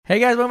Hey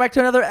guys, welcome back to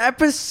another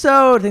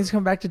episode. Thanks for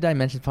coming back to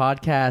Dimensions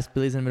Podcast.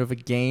 Billy's in the middle of a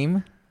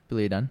game.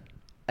 Billy, you done?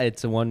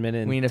 It's 1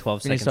 minute and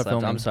 12 seconds left.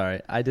 filming. I'm sorry.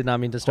 I did not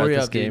mean to start Hurry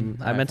this up, game.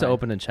 dude. I meant to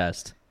open a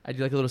chest. I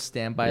do like a little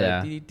standby.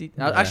 Yeah.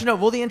 Actually, no,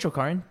 roll the intro,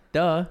 Karin.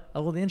 Duh.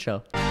 I'll roll the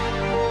intro.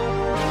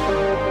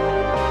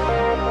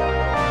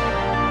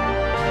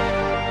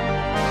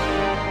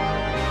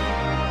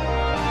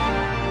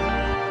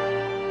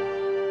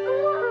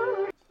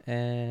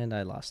 And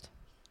I lost.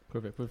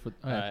 Perfect. All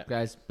right, Alright.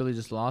 guys. Billy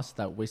just lost.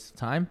 That waste of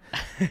time.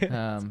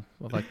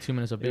 With like 2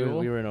 minutes of We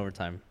B-roll. were in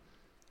overtime.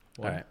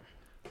 Well, All right.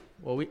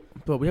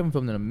 Well, we haven't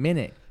filmed in a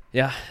minute.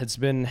 Yeah, it's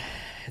been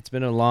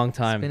a long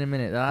time. It's been a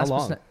minute. How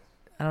long?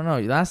 I don't know.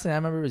 Last thing I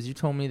remember was you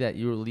told me that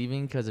you were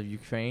leaving because of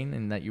Ukraine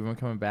and that you weren't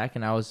coming back,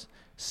 and I was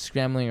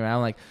scrambling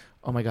around like,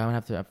 oh my god, I'm gonna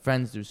have to have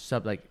friends do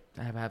sub like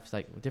I have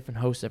like different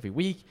hosts every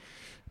week.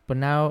 But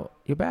now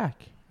you're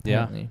back.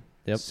 Apparently.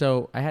 Yep.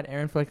 So I had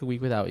Aaron for like a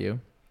week without you,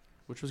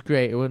 which was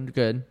great. It wasn't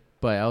good,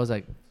 but I was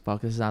like,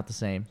 fuck, this is not the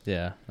same.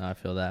 Yeah, no, I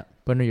feel that.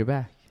 But no, you're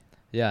back.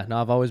 Yeah, no,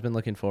 I've always been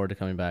looking forward to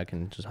coming back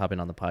and just hopping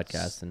on the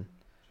podcast and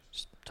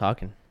just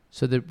talking.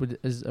 So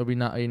are you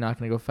not going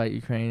to go fight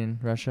Ukraine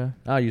and Russia?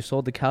 Oh, you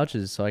sold the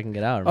couches so I can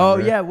get out. Oh,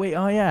 remember? yeah. Wait.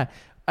 Oh, yeah.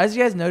 As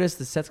you guys noticed,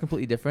 the set's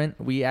completely different.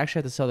 We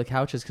actually had to sell the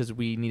couches because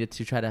we needed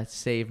to try to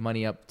save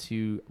money up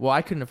to... Well,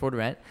 I couldn't afford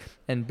rent.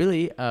 And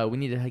Billy, we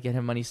needed to get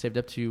him money saved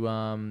up to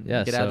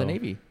get out of the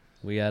Navy.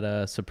 We had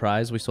a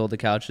surprise. We sold the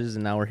couches,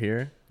 and now we're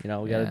here. You know,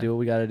 we got to do what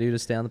we got to do to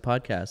stay on the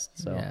podcast.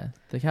 So yeah,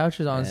 the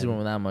couches honestly And-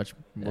 weren't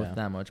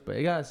that much, but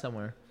it got us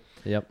somewhere.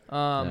 Yep.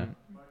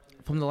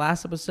 From the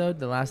last episode,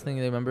 the last thing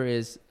I remember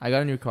is I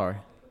got a new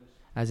car.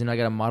 As in, I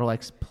got a Model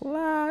X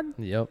Plaid.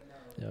 Yep.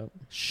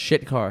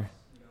 Shit car.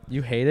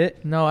 You hate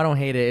it? No, I don't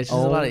hate it. It's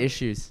just a lot of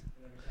issues.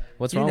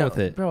 What's wrong with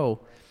it? Bro,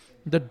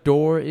 the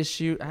door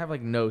issue. I have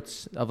like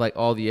notes of like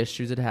all the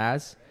issues it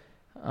has.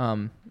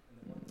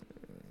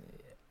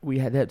 We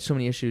had so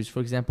many issues. For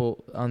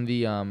example, on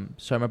the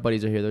sorry, my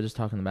buddies are here. They're just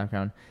talking in the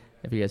background.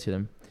 If you guys hear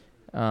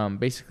them,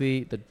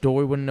 basically the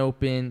door wouldn't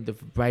open, the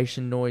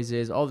vibration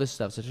noises, all this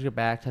stuff. So I took it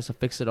back, has to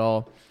fix it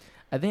all.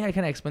 I think I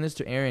kind of explained this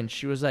to Erin.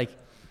 She was like,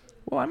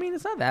 "Well, I mean,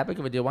 it's not that big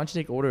of a deal. Why don't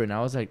you take order?" And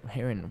I was like,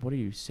 "Erin, what are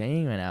you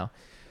saying right now?"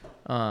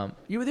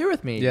 You were there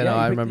with me. Yeah, no,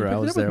 I remember. You I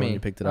was picked it up there with when me. you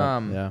picked it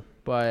up. Yeah,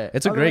 but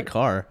it's a great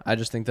car. I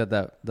just think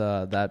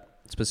that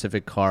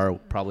specific car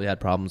probably had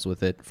problems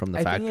with it from the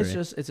factory. I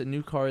think it's a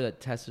new car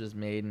that Tesla just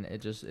made, and it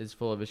just is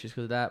full of issues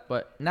because of that.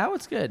 But now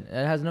it's good.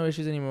 It has no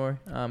issues anymore.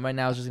 Right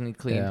now it's just gonna need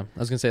cleaned. Yeah, I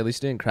was gonna say at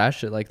least you didn't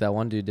crash it like that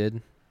one dude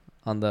did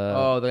on the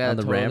on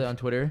the ramp on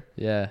Twitter.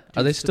 Yeah, Dude,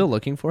 are they still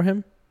looking for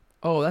him?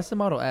 Oh, that's the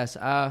Model S.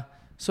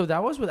 So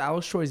that was with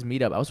Alex Troy's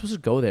meetup. I was supposed to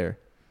go there.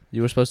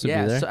 You were supposed to be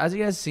there. So as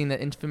you guys seen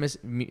the infamous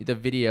the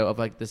video of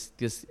like this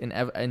in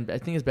I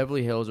think it's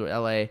Beverly Hills or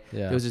L.A.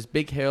 Yeah. There was this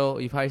big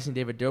hill. You've probably seen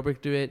David Dobrik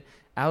do it.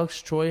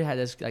 Alex Troy had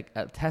this like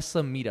a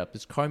Tesla meetup,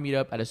 this car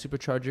meetup at a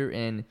supercharger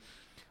in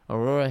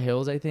Aurora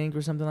Hills, I think,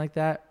 or something like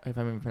that. If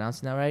I'm even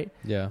pronouncing that right.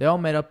 Yeah. They all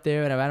met up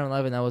there, and around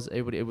 11,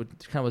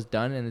 it kind of was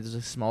done, and there's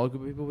a smaller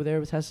group of people over there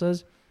with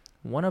Teslas.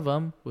 One of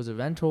them was a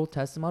rental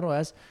Tesla Model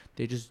S.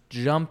 They just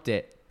jumped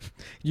it.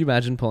 You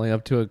imagine pulling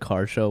up to a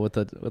car show with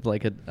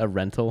like a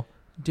rental?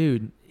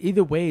 Dude,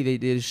 either way, they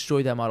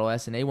destroyed that Model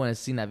S, and anyone has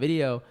seen that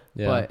video.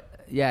 Yeah.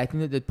 But yeah, I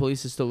think that the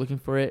police is still looking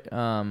for it,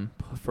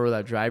 for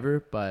that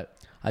driver. But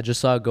I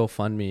just saw a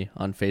GoFundMe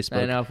on Facebook.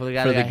 I know for the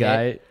guy. For that the got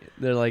guy, hit.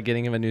 they're like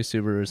getting him a new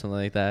Subaru or something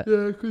like that.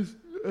 Yeah, because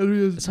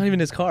It's not even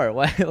his car.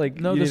 Why? Like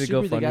no, you the need to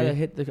Subaru, the guy that GoFundMe?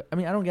 hit the. I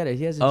mean, I don't get it.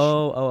 He has.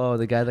 Oh,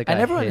 the guy that got I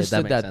never hit.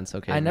 understood That that. makes sense.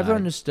 Okay. I never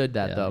understood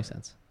that yeah, though. Makes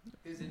sense.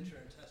 His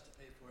insurance has to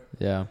pay for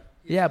it. Yeah.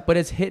 Yeah, but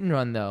it's hit and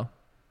run though.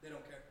 They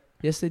don't care.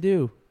 Yes, they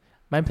do.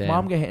 My Damn.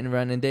 mom got hit and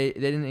run, and they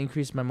didn't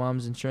increase my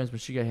mom's insurance, but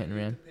she got hit and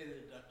ran. Pay the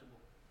deductible.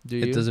 Do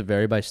you? Does it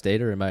vary by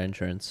state or by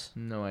insurance?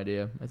 No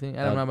idea. I don't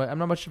know. I'm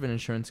not much of an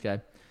insurance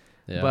guy.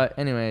 Yeah. But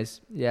anyways,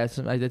 yeah,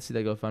 I did see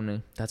that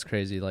GoFundMe. That's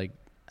crazy. Like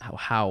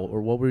how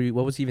or what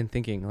was he even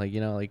thinking? Like,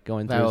 you know, like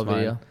going through Viral his mind.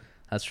 video.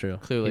 That's true.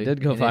 Clearly, It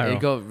did go And viral. It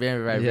go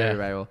very Yeah.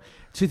 viral.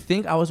 To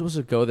think I was supposed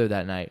to go there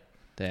that night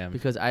Damn.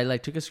 because I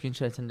like took a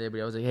screenshot today, but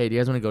I was like, "Hey, do you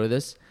guys want to go to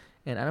this?"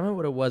 And I don't remember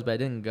what it was, but I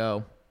didn't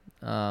go.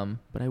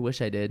 But I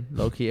wish I did.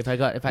 Low key, if I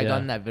got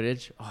in that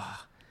footage, I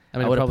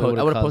mean, I would have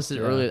probably posted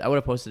it yeah. earlier. I would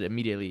have posted it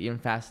immediately, even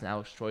faster than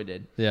Alex Troy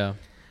did. Yeah.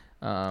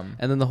 And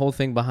then the whole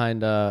thing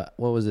behind what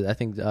was it? I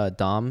think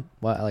Dom.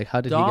 What, how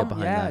did he get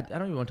behind that? I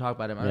don't even want to talk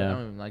about him. I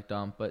don't even like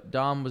Dom. But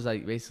Dom was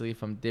like basically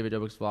from David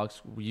Dobrik's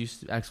vlogs,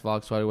 X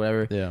Vlogs,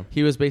 whatever. Yeah.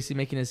 He was basically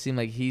making it seem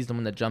like he's the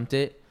one that jumped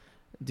it.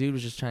 Dude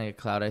was just trying to get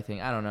clout, I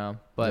think. I don't know.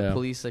 But Yeah.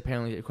 police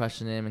apparently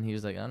questioned him, and he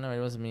was like, "Oh no,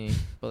 it wasn't me."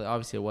 But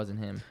obviously, it wasn't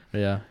him.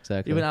 Yeah.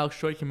 Exactly. Even Alex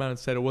Troy came out and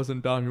said it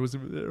wasn't Dom. He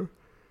wasn't there.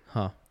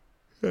 Huh.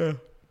 Yeah.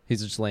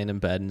 He's just laying in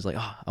bed and he's like,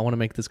 "Oh, I want to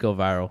make this go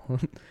viral."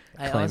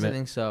 I Claim honestly it.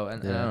 think so,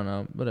 and Yeah. I don't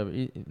know. Whatever.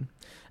 I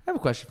have a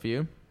question for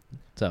you.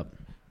 What's up?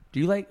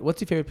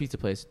 What's your favorite pizza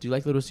place? Do you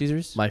like Little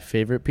Caesars? My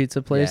favorite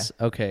pizza place?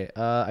 Okay.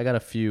 I got a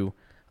few.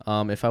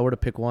 If I were to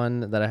pick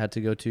one that I had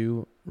to go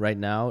to right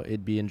now,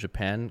 it'd be in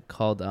Japan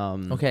called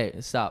Okay,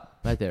 stop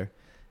right there.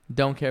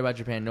 Don't care about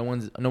Japan. No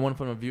one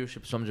from a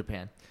viewership is from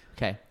Japan.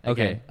 Okay.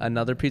 Okay.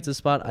 Another pizza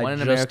spot One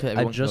in America that I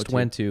everyone can just go to.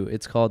 went to.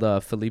 It's called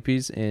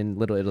Filippi's in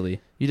Little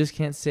Italy. You just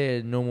can't say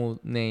a normal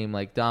name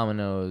like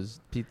Domino's,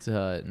 Pizza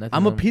Hut. Nothing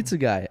I'm a normal. pizza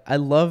guy. I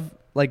love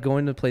like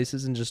going to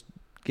places and just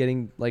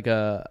getting like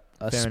a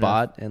Fair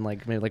spot and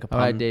like maybe like a All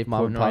right, Dave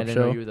mom and Portnoy. I pop didn't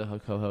know show. you were the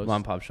co-host.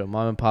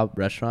 Mom and pop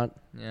restaurant.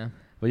 Yeah.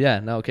 But yeah,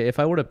 no, okay. If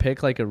I were to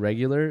pick like a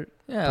regular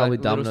Yeah. Probably like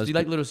Little- Domino's. Do you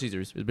like Little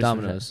Caesars? Is basically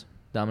Domino's,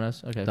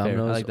 Domino's. Okay. fair. I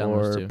Domino's like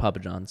Domino's or too. Papa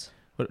John's.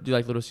 What, do you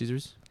like Little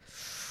Caesars?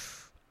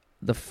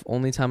 The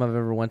only time I've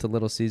ever went to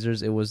Little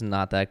Caesars, it was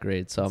not that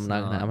great. So It's I'm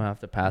gonna have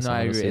to pass No, on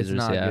I Little agree. It's Caesars.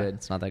 not yeah, good.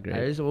 it's not that I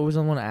great. just always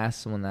want to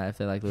ask someone that if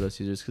they like Little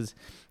Caesars because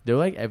they're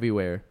like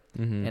everywhere,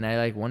 Mm-hmm. and I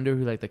like wonder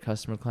who like the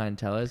customer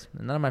clientele is.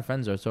 And none of my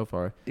friends are so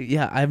far.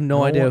 Yeah, I have no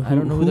No idea one- I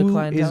don't know who the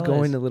clientele is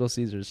going is. to Little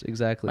Caesars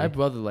exactly. My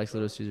brother likes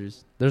Little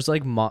Caesars. There's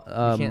like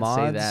can't say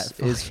mods.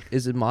 that.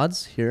 Is it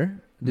mods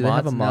here? Do Mods, they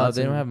have a mods?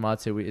 No, they don't in- have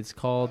mods here. It's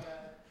called.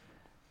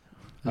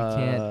 We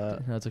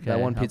can't. No, it's okay. That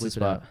one I'll pizza bleep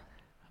it out.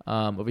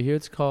 spot. Over here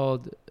it's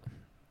called.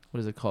 What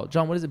is it called?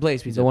 John, what is it?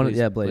 Blaze Pizza. The one, Blaze,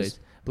 yeah, Blaze.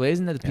 Blaze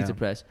and then the Pizza Yeah.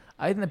 Press.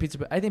 I think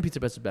Pizza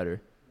Press is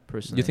better,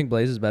 personally. You think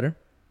Blaze is better?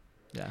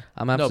 Yeah.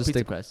 I'm gonna No, have to Pizza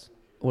stick. Press.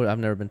 Well, I've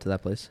never been to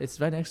that place. It's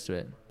right next to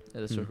it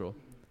at the Hmm. circle.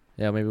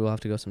 Yeah, maybe we'll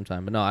have to go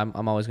sometime. But no,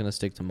 I'm always gonna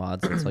stick to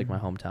mods. It's like my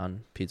hometown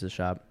pizza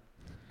shop.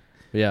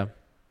 But yeah.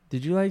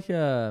 Did you like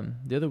the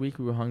other week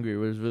we were hungry? It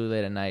was really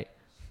late at night,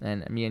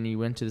 and me and you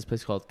went to this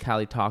place called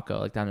Cali Taco,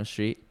 like down the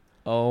street.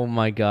 Oh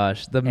my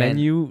gosh, the And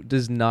menu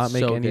does not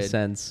make so any good.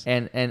 sense.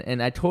 And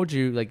I told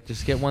you like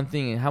just get one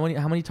thing. And how many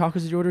tacos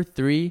did you order?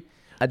 3.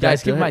 Guys,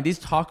 Guys, keep in mind these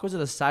tacos are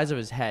the size of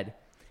his head,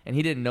 and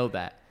he didn't know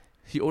that.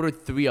 He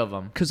ordered 3 of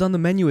them. Because on the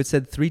menu it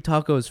said 3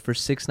 tacos for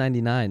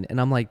 $6.99,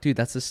 and I'm like, dude,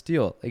 that's a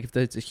steal. Like if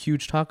it's a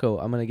huge taco,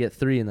 I'm gonna get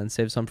 3 and then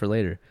save some for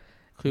later.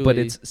 Clearly, But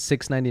it's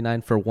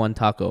 $6.99 for one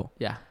taco.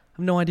 yeah. I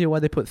have no idea why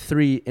they put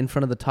 3 in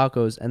front of the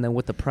tacos and then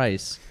with the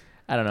price.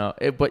 I don't know.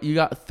 But you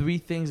got 3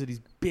 things of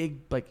these big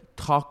like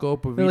taco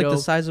burrito. They're like the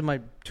size of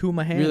two of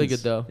my hands. Really good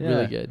though. Yeah.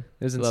 Really good.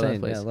 It was Love that insane.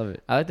 place. Yeah, I love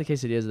it. I like the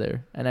quesadillas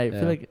there, and I Yeah.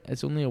 feel like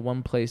it's only a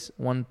one place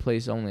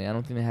only. I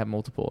don't think they have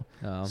multiple.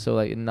 Um, So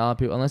like not a lot of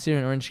people, unless you're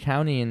in Orange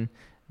County and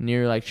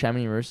near like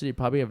Chamonix University, you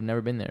probably have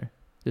never been there.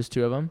 There's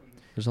 2 of them.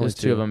 there's only There's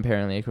 2 of them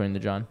apparently, according to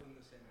John.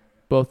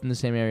 Both in the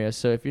same area.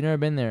 So if you've never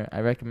been there,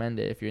 I recommend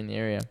it if you're in the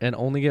area. And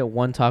only get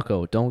 1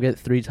 taco. Don't get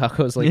 3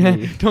 tacos like yeah,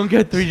 me. don't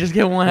get 3, just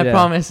get 1. I Yeah.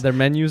 promise. Their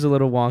menu's a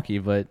little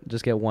wonky, but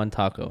just get 1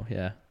 taco.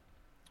 Yeah.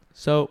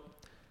 So,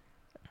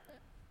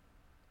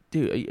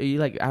 dude, are you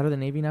like out of the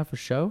Navy now for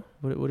show?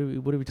 What are we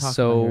talking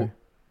So, about here?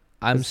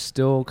 I'm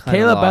still kind of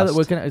Caleb, by lost.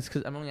 the way, it's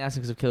because I'm only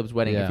asking because of Caleb's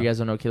wedding. Yeah. If you guys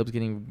don't know, Caleb's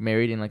getting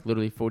married in like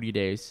literally 40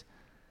 days.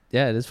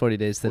 Yeah, it is 40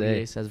 days 40 today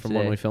days as of from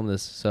when today. we film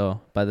this. So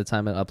by the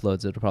time it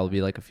uploads, it'll probably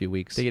be like a few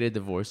weeks. They get a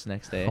divorce the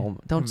next day. Oh,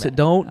 don't Ma- say,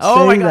 don't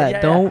Oh my say God, that.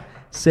 yeah, Don't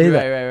say Right,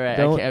 that. right. I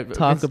Don't can't-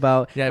 talk Vince-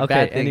 about. yeah, Okay.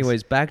 bad things.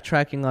 Anyways,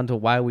 backtracking onto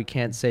why we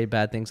can't say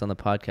bad things on the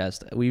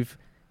podcast. We've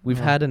Oh,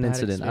 had an bad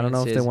incident. I don't know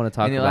if they experiences. want to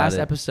talk in the about last it.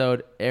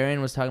 episode,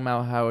 Erin was talking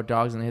about how her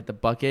dog's gonna hit the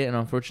bucket, and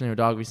unfortunately, her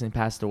dog recently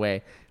passed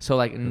away. So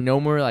like, no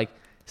more like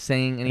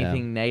saying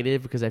anything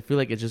negative because I feel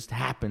like it just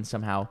happened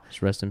somehow.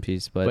 Just rest in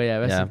peace. But, But yeah,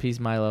 rest in peace,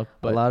 Milo.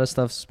 But a lot of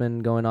stuff's been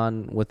going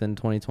on within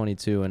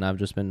 2022, and I've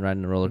just been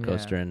riding a roller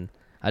coaster, and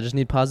I just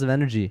need positive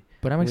energy.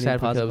 I'm we need excited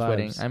for positive Caleb's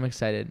wedding. vibes. I'm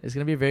excited. It's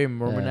gonna be a very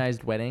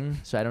Mormonized wedding,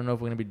 so I don't know if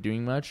we're gonna be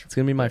doing much. It's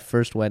gonna be my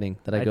first wedding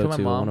that I go told my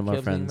to. mom One of our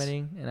Caleb's getting friends.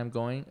 wedding, and I'm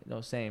going. No,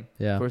 same.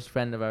 Yeah. First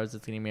friend of ours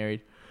that's getting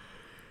married.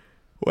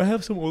 Well, I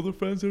have some older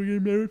friends that were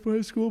getting married from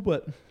high school,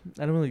 but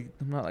I'm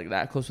not like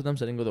that close with them,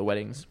 so I didn't go to the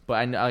weddings. But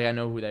I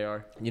know who they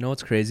are. You know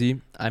what's crazy?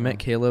 I met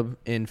Caleb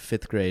in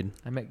 5th grade.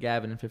 I met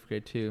Gavin in 5th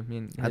grade too. Me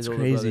and his That's older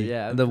brother. crazy.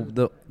 Yeah.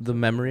 The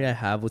memory I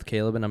have with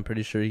Caleb, and I'm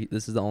pretty sure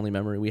this is the only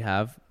memory we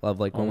have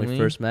of like when we Only?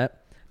 first met.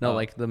 No, Oh.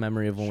 like the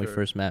memory of when we Sure.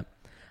 first met.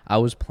 I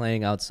was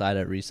playing outside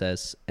at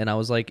recess, and I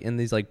was like in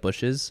these like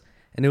bushes,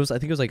 and I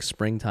think it was like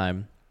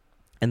springtime,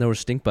 and there were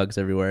stink bugs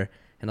everywhere,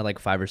 and I had like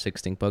 5 or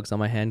 6 stink bugs on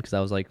my hand because I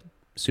was like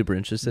super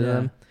interested in Yeah.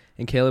 them.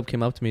 And Caleb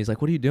came up to me. He's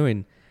like, "What are you doing?"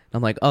 And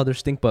I'm like, "Oh, they're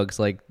stink bugs.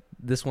 Like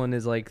this one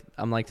is like,"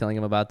 I'm like telling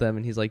him about them,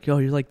 and he's like, "Yo,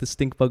 you're like the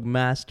stink bug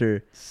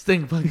master."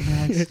 Stink bug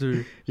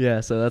master. Yeah,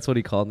 so that's what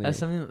he called me. That's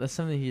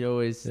something he'd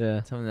always.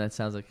 Yeah. Something that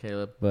sounds like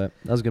Caleb. But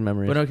that was a good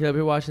memory. But no, Caleb,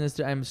 you're watching this.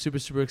 I'm super,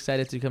 super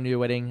excited to come to your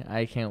wedding.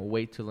 I can't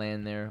wait to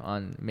land there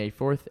on May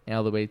 4th and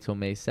all the way till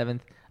May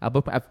 7th.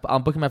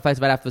 I'm booking my flights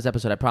right after this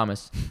episode. I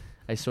promise.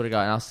 I swear to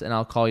God, and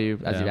I'll call you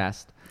as Yeah. you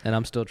asked. And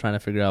I'm still trying to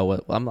figure out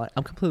what I'm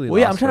completely Well,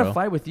 yeah, I'm lost, trying bro. to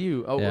fly with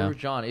you. Oh, Yeah. or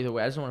John. Either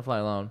way, I just don't want to fly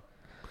alone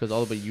because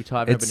all the way to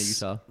Utah. I've never been to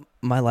It's- Utah.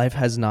 My life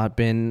has not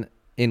been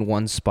in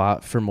one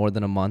spot for more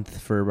than a month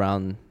for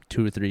around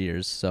 2 or 3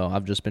 years. So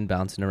I've just been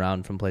bouncing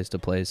around from place to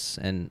place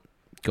and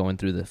going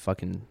through the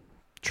fucking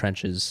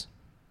trenches.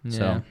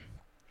 So,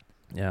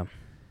 yeah.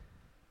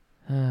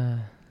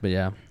 But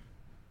yeah.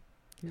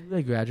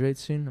 They graduate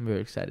soon. I'm very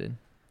excited.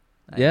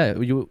 Yeah,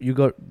 you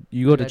go to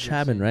Graduate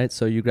Chapman, soon. right?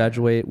 So you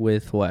graduate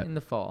with what? In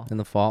the fall. In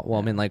the fall? Well,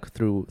 I Yeah. mean like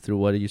through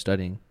what are you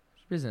studying?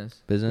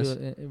 Business. Business?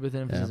 With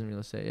emphasis in real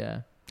estate,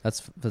 yeah.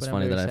 That's But I'm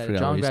funny very that I excited. forgot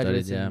John where you studied.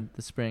 graduates Yeah. in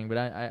the spring, but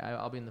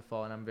I'll be in the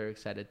fall, and I'm very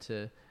excited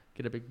to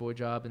get a big boy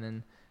job and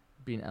then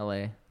be in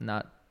LA,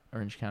 not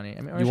Orange County.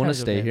 I mean, Orange You want to County's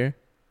stay okay. here?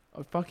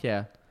 Oh, fuck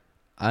yeah.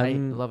 I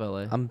I'm love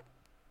LA. I'm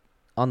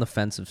on the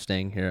fence of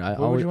staying here.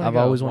 Where would you wanna I've go?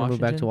 always wanted to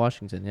move back to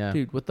Washington. Yeah.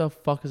 Dude, what the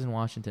fuck is in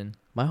Washington?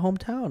 My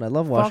hometown. I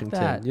love Fuck Washington.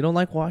 that. You don't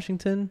like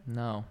Washington?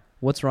 No.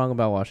 What's wrong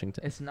about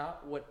Washington? It's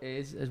not what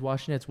is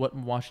Washington. It's what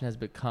Washington has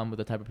become with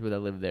the type of people that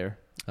live there.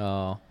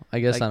 Oh, I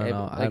guess like, I don't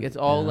know. Like it's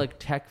all yeah. like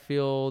tech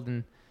field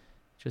and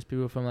just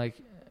people from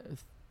like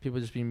people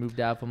just being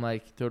moved out from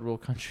like third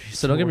world countries.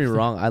 So don't get me to work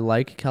wrong. I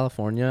like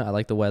California. I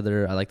like the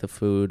weather. I like the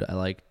food. I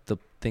like the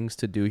things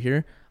to do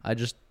here. I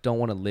just don't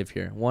want to live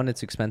here. One,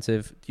 it's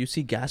expensive. Do you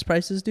see gas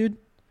prices, dude? there.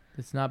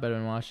 It's not better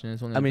in Washington.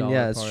 It's only. I mean, $1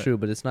 yeah, it's apart. true,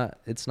 but it's not.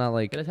 It's not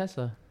like Get a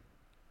Tesla.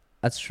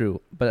 that's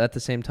true. But at the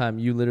same time,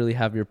 you literally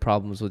have your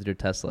problems with your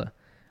Tesla.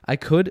 I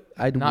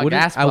Not wouldn't.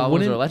 gas I problems or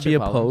wouldn't electric be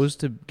problems. opposed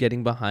to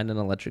getting behind an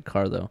electric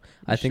car, though.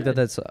 I think that should.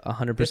 that's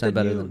 100%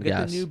 better than Get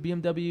gas. the new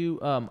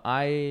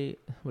BMW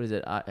what is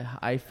it? i4.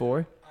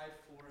 I4M.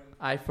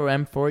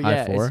 i4 M4.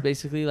 Yeah, i4? it's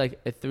basically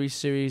like a 3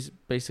 Series,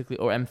 basically,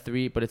 or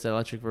M3, but it's an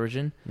electric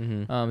version.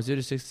 Mm-hmm. 0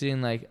 to 60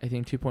 in like I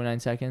think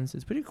 2.9 seconds.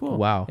 It's pretty cool.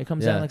 Wow. It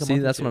comes yeah. down in, like, a See,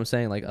 month or that's two. what I'm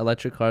saying. Like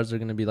electric cars are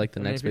going to be like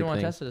the I mean, next if you big don't want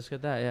thing. Tesla, just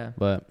get that. Yeah.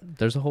 But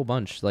there's a whole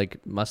bunch. Like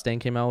Mustang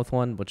came out with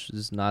one, which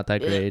is not that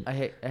great. I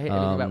hate everything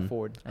about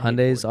Ford. I hate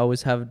Hyundai's Ford.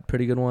 always have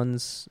pretty good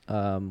ones. Do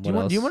What you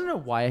else? want to know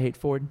why I hate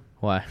Ford?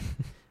 Why?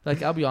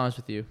 Like, I'll be honest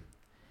with you.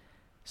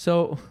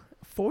 So,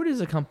 Ford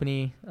is a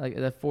company, like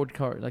the Ford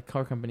car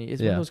company, is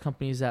one Yeah. of those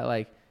companies that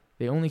like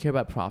they only care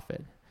about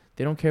profit.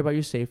 They don't care about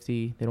your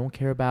safety. They don't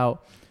care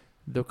about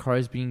the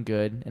cars being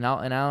good. And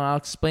I'll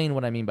explain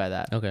what I mean by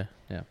that. Okay.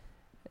 Yeah.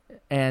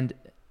 And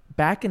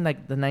back in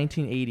like the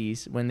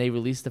 1980s, when they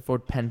released the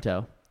Ford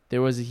Pinto,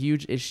 there was a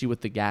huge issue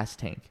with the gas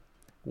tank,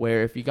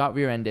 where if you got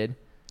rear-ended,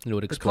 It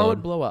would the car would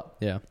explode. blow up.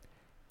 Yeah.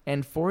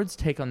 And Ford's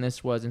take on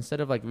this was, instead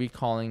of like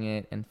recalling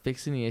it and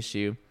fixing the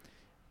issue,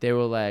 they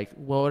were like,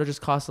 well, it'll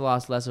just cost a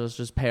lot less. Let's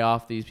just pay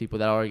off these people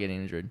that are getting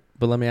injured.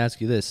 But let me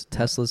ask you this: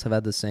 Teslas have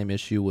had the same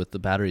issue with the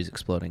batteries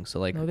exploding. So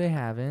like, No, they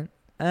haven't.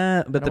 but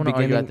I the don't want to argue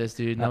beginning, about this,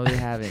 dude. No, they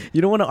haven't.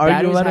 you don't want to argue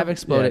Batteries about have it?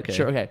 exploded. Yeah,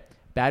 Sure, okay.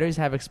 Batteries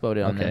have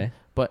exploded on them. Okay.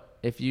 But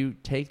if you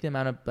take the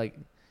amount of like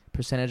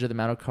percentage of the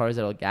amount of cars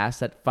that will gas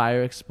that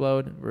fire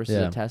explode versus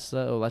Yeah. a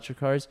Tesla or electric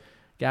cars,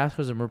 gas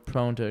cars are more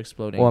prone to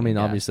exploding. Well, I mean, in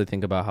gas. obviously,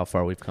 think about how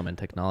far we've come in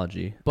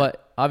technology.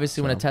 But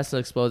obviously, when a So. Tesla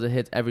explodes, it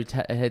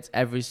hits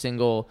every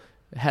single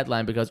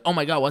headline because, oh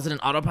my god, was it an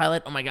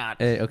autopilot? Oh my god.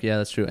 Okay, yeah,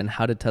 that's true. And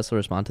how did Tesla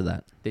respond to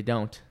that? They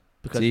don't,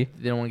 because See?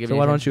 they don't want to give. So any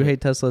why don't attention you to it.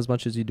 hate Tesla as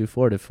much as you do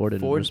Ford if Ford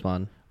didn't Ford-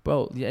 respond?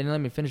 Bro? Yeah, and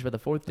let me finish about the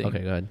Ford thing. Okay,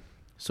 go ahead.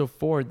 So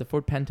the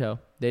Ford Pinto,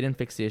 they didn't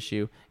fix the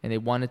issue, and they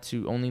wanted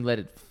to only let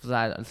it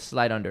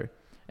slide under,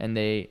 and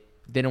they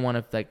didn't want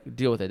to like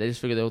deal with it. They just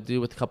figured they'll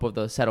deal with a couple of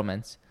the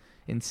settlements.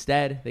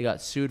 Instead, they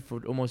got sued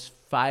for almost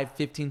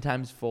 15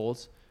 times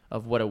folds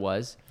of what it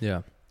was.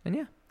 Yeah. And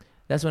yeah,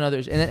 that's when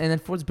others. And then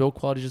Ford's build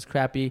quality is just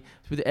crappy.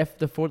 So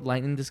the Ford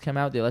Lightning just came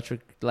out, the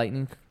electric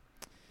Lightning.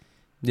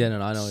 Yeah,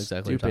 no, I know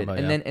exactly what Stupid. you're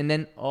talking about. And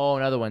then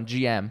another one,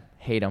 GM,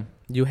 hate them.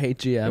 You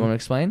hate You want GM. to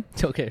explain?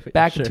 Okay.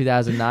 Back sure. in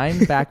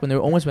 2009, back when they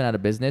almost went out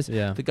of business,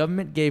 Yeah. the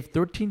government gave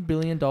 $13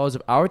 billion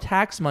of our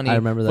tax money I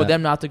remember for that.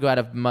 them not to go out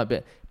of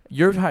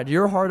your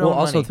hard-earned Well,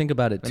 also money. think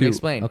about it Let too. me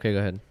explain. Okay, go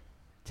ahead.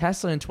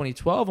 Tesla in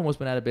 2012 almost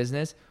went out of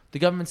business. The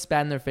government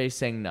spat in their face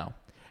saying no.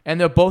 And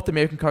they're both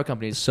American car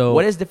companies. So-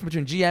 what is the difference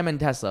between GM and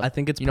Tesla? I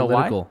think it's You know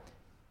why? political.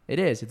 It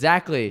is,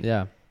 exactly.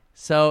 Yeah.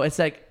 So it's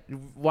like,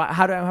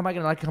 how am I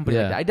going to like a company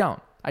Yeah. like that? I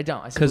don't. I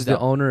Because simply the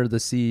don't. owner, the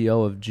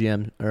CEO of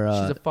GM, or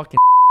She's a fucking.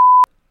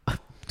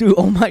 dude,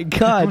 oh my I'm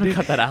God, gonna dude.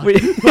 cut that out.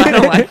 Wait. I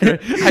don't like her.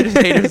 I just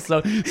hate her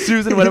so.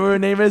 Susan, whatever her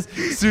name is,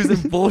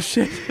 Susan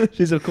bullshit.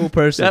 She's a cool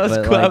person. That was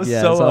but cool. Like, That was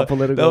yeah, so. it's all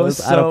political. That was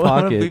it's out of so.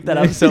 I'm gonna pocket. bleep that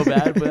out so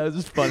bad, but that was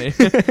just funny.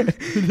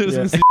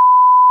 Yeah.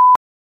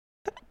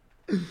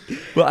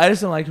 Well, I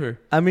just don't like her.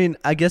 I mean,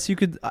 I guess you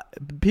could.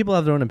 People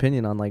have their own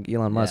opinion on like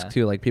Elon Musk Yeah.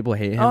 too. Like people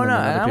hate him. Oh and no,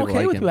 then other and I'm people okay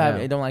like with him.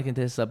 who Yeah. don't like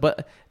Tesla,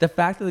 but the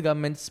fact that the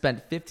government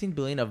spent $15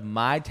 billion of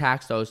my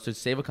tax dollars to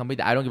save a company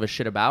that I don't give a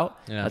shit about,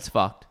 Yeah. that's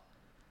fucked.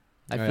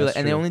 I Yeah, feel that's like,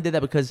 and they true. only did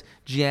that because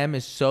GM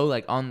is so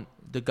like on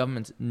the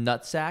government's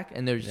nutsack,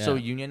 and they're so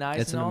Yeah.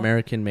 unionized. It's and an all.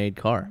 American-made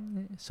car.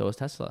 So is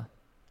Tesla,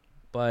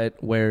 But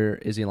where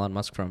is Elon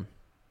Musk from?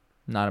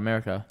 not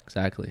America.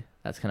 Exactly.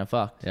 That's kind of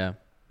fucked. Yeah.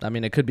 I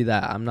mean, it could be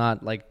that. I'm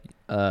not like.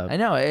 I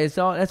know it's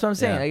all. That's what I'm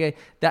saying. Yeah.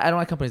 Like, I don't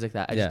like companies like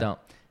that. I Yeah. just don't.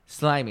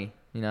 Slimy,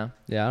 you know.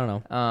 Yeah, I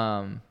don't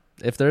know.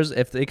 If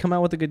If they come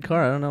out with a good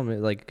car, I don't know,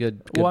 like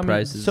good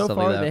prices. so and stuff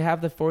far like that. they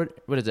have the Ford.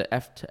 What is it?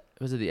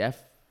 Was it the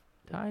F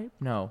type?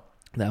 No.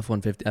 The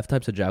F-150,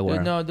 F-Type's a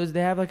Jaguar. No,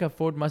 they have like a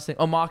Ford Mustang.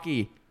 Oh,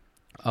 Mach-E.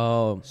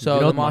 Oh, So you know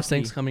the what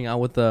Mustang's Mach-E- coming out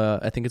with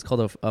I think it's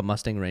called a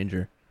Mustang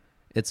Ranger.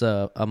 It's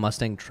a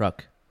Mustang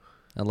truck,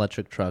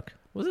 electric truck.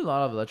 Was a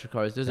lot of electric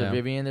cars. There's Yeah. a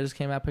Rivian that just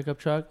came out, pickup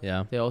truck.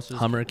 Yeah. They also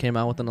Hummer came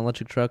out with an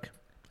electric truck,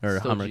 or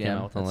Still Hummer came GM.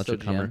 out with an That's still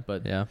electric Hummer. GM,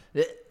 but- yeah,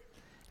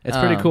 it's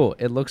pretty Um, cool.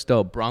 It looks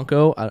dope.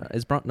 Bronco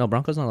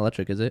Bronco's not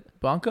electric, is it?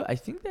 Bronco. I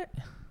think that.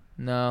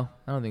 No,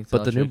 I don't think it's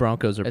But the new electric.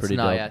 Broncos are It's pretty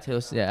not.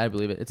 dope. Yeah, yeah, I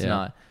believe it. It's Yeah.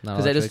 not Not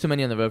because there's electric. too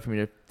many on the road for me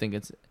to think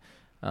it's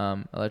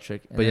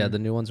electric. And But yeah, then- the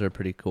new ones are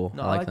pretty cool.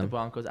 no, I like the them.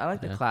 Broncos. I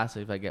like the Yeah.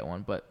 classic if I get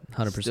one, but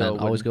 100%. still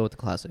Always wouldn't- go with the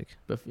classic.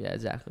 But yeah,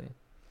 exactly.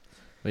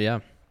 But yeah.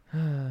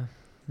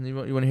 You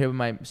want to hear about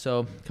my? So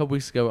a couple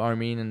weeks ago,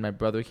 Armin and my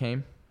brother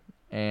came,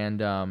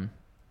 and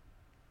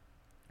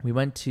we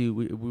went to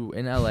we were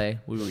in LA.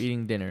 We were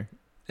eating dinner.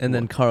 And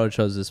then Carl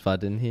chose this spot,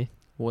 didn't he?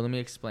 Well, let me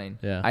explain.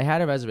 Yeah. I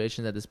had a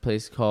reservation at this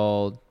place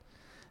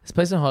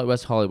in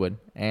West Hollywood,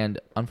 and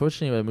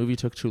unfortunately, the movie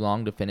took too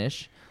long to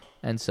finish,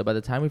 and so by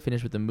the time we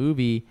finished with the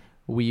movie,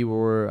 we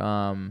were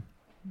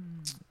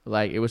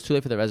like it was too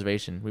late for the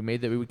reservation.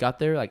 We got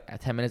there like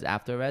 10 minutes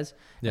after res,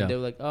 Yeah. and they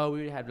were like, "Oh, we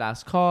already had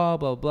last call,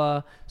 blah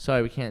blah.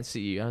 Sorry, we can't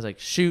see you." And I was like,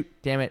 "Shoot,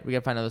 damn it, we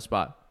gotta find another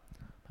spot."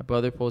 My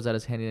brother pulls out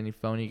his handy dandy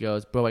phone. He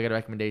goes, "Bro, I got a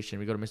recommendation.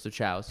 We go to Mr.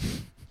 Chow's."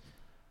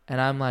 And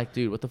I'm like,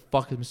 "Dude, what the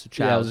fuck is Mr.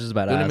 Chow's?" Yeah, I was just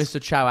about to The only ask.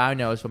 Mr. Chow I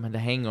know is from The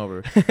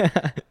Hangover,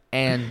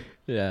 and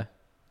Yeah.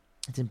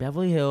 it's in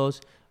Beverly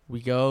Hills. We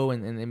go,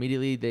 and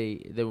immediately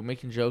they were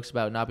making jokes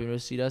about not being able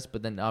to seat us,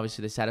 but then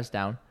obviously they sat us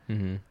down.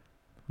 Mm-hmm.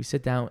 We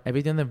sit down.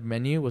 Everything on the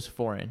menu was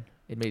foreign.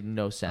 It made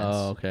no sense.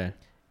 Oh, okay.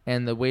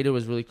 And the waiter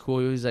was really cool.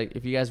 He was like,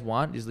 "If you guys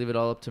want, just leave it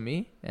all up to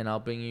me, and I'll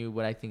bring you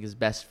what I think is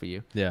best for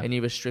you. Yeah. Any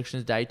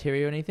restrictions,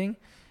 dietary or anything?"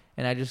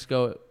 And I just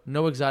go,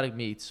 "No exotic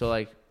meats." So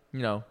like,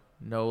 no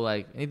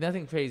like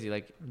nothing crazy.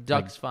 Like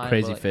duck's fine. but,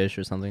 Crazy like, fish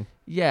or something.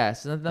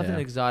 Yes, nothing Yeah.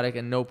 exotic,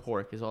 and no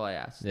pork is all I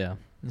asked. Yeah.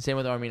 And same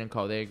with Armin and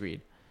Carl. They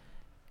agreed.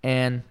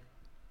 And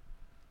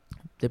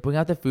they bring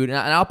out the food. And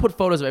I'll put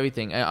photos of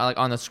everything like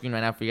on the screen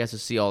right now for you guys to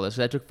see all this.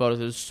 So I took photos.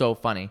 It was so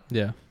funny.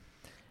 Yeah.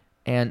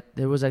 And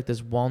there was like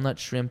this walnut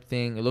shrimp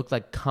thing. It looked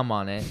like cum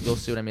on it. You'll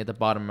see what I mean at the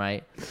bottom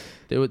right.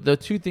 There were the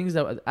two things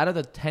that, out of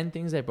the 10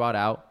 things they brought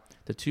out,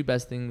 the two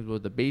best things were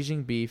the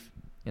Beijing beef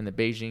and the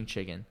Beijing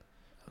chicken.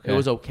 Okay. It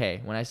was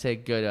okay. When I say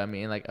good, I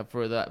mean like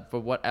for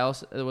what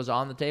else was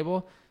on the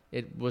table,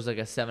 it was like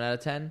a 7 out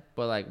of 10.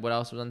 But like what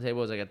else was on the table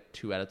was like a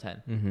 2 out of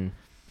 10. Mm-hmm.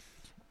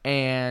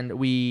 And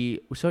we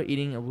started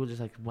eating, and we were just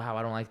like, "Wow,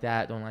 I don't like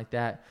that."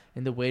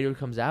 And the waiter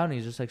comes out, and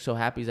he's just like so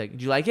happy. He's like,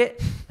 "Do you like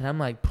it?" And I'm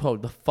like, "Bro,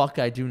 the fuck,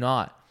 I do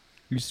not."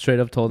 You straight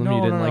up told him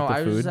you didn't like the I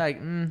was food? just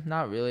like,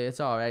 "Not really. It's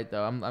all right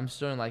though. I'm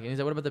still like." And he's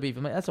like, "What about the beef?"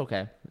 I'm like, "That's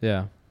okay."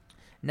 Yeah.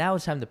 Now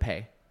it's time to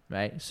pay,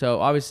 right? So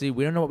obviously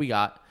we don't know what we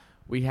got.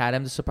 We had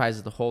him to surprise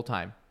us the whole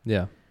time.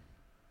 Yeah.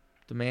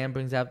 The man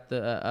brings out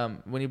the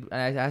and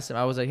I asked him,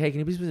 I was like, "Hey, can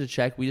you please put a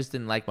check? We just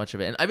didn't like much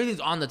of it." And everything's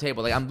on the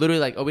table. Like I'm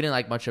literally like, "Oh, we didn't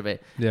like much of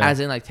it." Yeah. As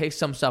in like take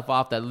some stuff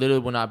off that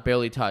literally will not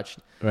barely touched.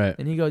 Right.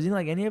 And he goes, "You didn't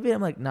like any of it?"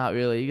 I'm like, "Not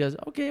really." He goes,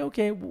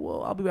 Okay,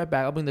 well, I'll be right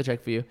back. I'll bring the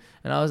check for you."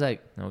 And I was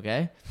like,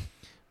 "Okay."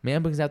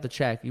 Man brings out the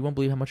check. You won't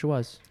believe how much it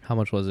was. How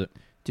much was it?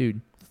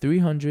 Dude,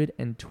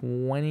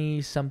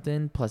 320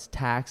 something plus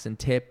tax and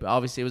tip.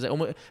 Obviously, it was like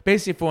almost,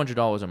 basically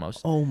 $400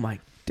 almost. Oh my!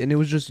 And it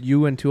was just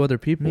you and two other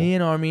people. Me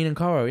and Armin and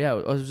Caro, yeah.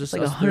 It was just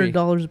like us three.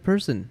 $100 a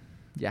person.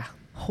 Yeah.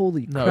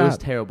 Holy No, crap! it was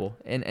terrible.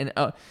 And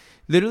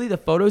literally the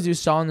photos you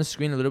saw on the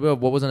screen, a little bit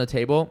of what was on the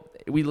table,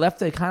 we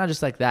left it kind of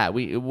just like that.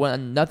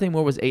 Nothing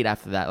more was ate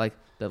after that. Like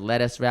the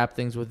lettuce wrap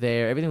things were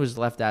there. Everything was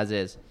left as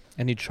is.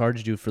 And he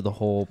charged you for the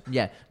whole.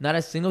 Yeah, not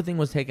a single thing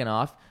was taken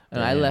off,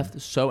 and I Damn.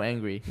 left so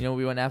angry. You know where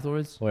we went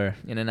afterwards? Where?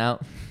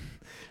 In-N-Out.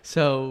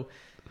 So,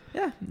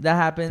 yeah, that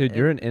happened. Dude,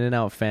 you're an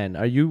In-N-Out fan.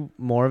 Are you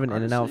more of an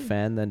In-N-Out Honestly.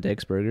 fan than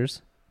Dick's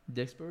Burgers?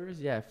 Dick's Burgers?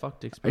 Yeah, fuck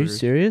Dick's Are you Burgers.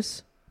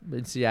 serious?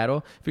 In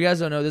Seattle. If you guys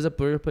don't know, there's a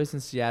burger place in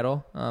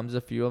Seattle. There's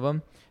a few of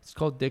them. It's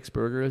called Dick's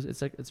Burgers.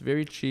 It's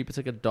very cheap. It's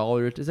like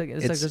 $1. It's like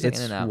just like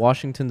In-N-Out.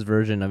 Washington's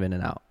version of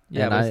In-N-Out.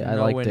 Yeah, and but it's I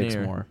like nowhere Dick's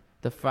near. more.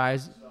 The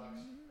fries.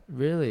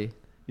 Really?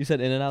 You said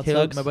In-N-Out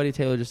Taylor, sucks? my buddy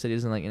Taylor just said he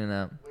doesn't like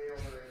In-N-Out.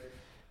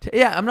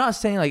 Yeah, I'm not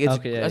saying like it's.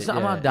 Okay, yeah,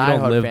 I'm not a yeah. You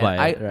don't diehard live fan.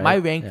 by it, right? My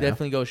rank Yeah.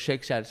 definitely goes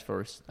Shake Shack's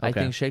first. I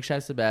Okay. think Shake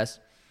Shack's the best,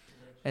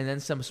 and then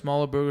some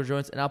smaller burger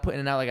joints, and I'll put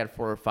In-N-Out like at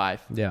 4 or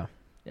 5. Yeah.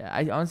 Yeah,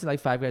 I honestly like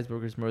Five Guys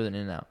burgers more than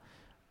In-N-Out,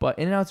 but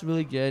In-N-Out's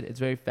really good. It's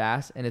very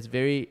fast and it's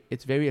very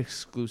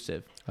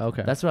exclusive.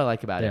 Okay. That's what I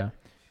like about Yeah. it.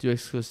 The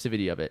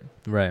exclusivity of it.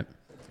 right.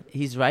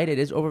 He's right. It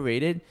is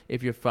overrated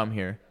if you're from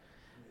here,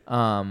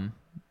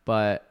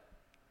 but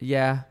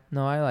yeah,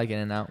 no, I like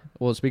In-N-Out.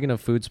 Well, speaking of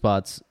food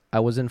spots, I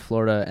was in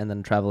Florida and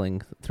then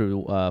traveling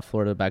through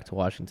Florida back to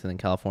Washington and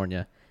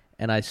California,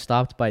 and I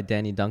stopped by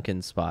Danny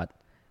Duncan's spot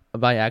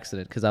by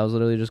accident because I was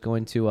literally just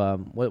going to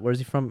where's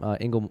he from?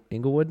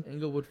 Inglewood,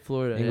 Inglewood,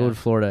 Florida. Inglewood,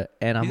 Florida,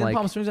 and I'm He's in like,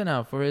 Palm Springs right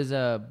now for his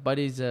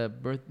buddy's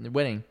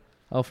wedding.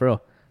 oh, for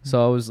real.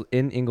 So I was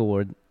in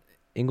Inglewood.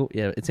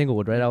 It's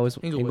Inglewood, right? I was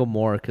Inglewood.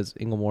 Inglemore because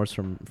Inglemore's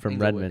from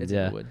Inglewood, Redmond. it's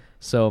Yeah. Inglewood.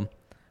 So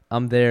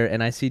I'm there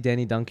and I see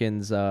Danny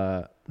Duncan's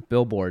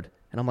billboard,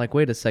 and I'm like,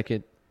 wait a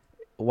second,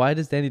 why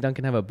does Danny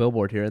Duncan have a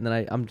billboard here? And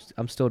then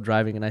I'm still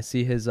driving and I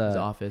see his His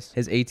office.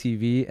 his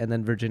ATV and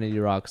then Virginity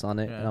Rocks on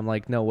it, Yeah. and I'm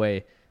like, no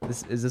way,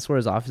 is this where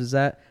his office is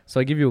at? So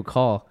I give you a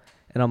call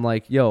and I'm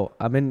like, yo,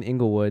 I'm in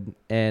Inglewood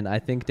and I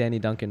think Danny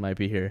Duncan might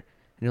be here. And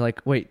you're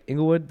like, wait,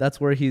 Inglewood? That's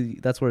where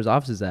his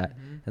office is at.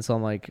 Mhm. And so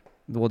I'm like,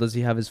 well, does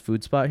he have his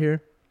food spot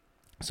here?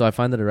 So I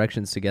find the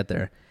directions to get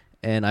there.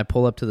 and I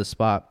pull up to the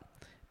spot,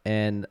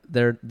 and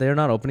they're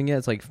not opening it.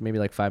 It's like maybe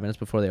like 5 minutes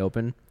before they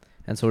open,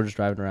 and so we're just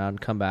driving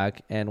around, come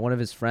back, and one of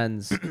his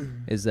friends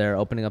is there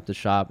opening up the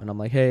shop, and I'm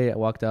like, hey, I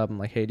walked up, I'm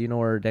like, hey, do you know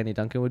where Danny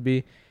Duncan would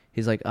be?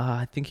 He's like,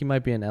 I think he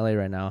might be in LA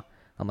right now.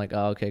 I'm like,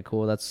 oh, okay,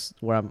 cool. That's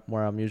where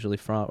I'm usually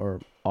from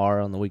or are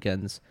on the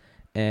weekends.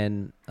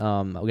 And we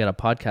got a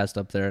podcast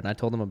up there, and I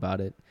told him about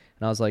it.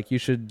 And I was like, you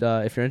should,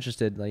 if you're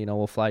interested,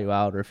 we'll fly you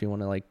out, or if you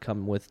want to like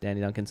come with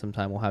Danny Duncan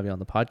sometime, we'll have you on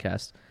the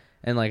podcast.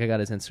 And like I got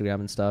his Instagram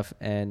and stuff,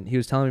 and he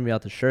was telling me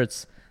about the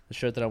shirts. The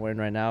shirt that I'm wearing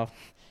right now,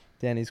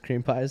 Danny's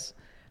Cream Pies.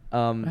 I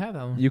have that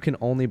one. You can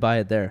only buy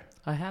it there.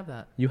 I have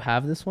that. You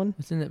have this one?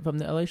 It's in from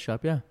the LA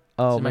shop. Yeah.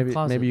 Oh, in my maybe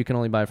closet. you can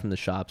only buy it from the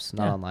shops,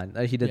 not Yeah. online.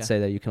 He did Yeah. say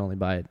that you can only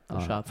buy it The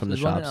shops. from the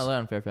There's one shops. in LA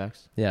on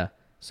Fairfax. Yeah.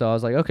 So I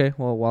was like, okay,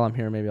 well, while I'm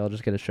here, maybe I'll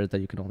just get a shirt that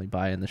you can only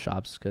buy in the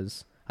shops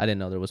because I didn't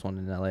know there was one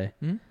in LA.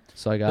 Hmm?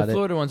 So I got The it.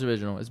 Florida one's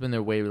original. It's been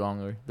there way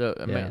longer.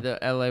 Yeah. The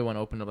LA one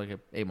opened up like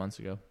 8 months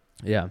ago.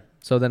 Yeah.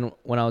 So then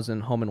when I was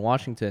home in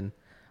Washington,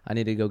 I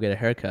needed to go get a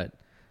haircut.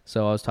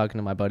 So I was talking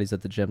to my buddies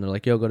at the gym. They're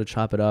like, yo, go to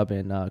Chop It Up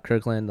in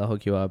Kirkland. They'll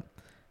hook you up.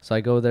 So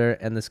I go there,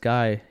 and this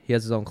guy, he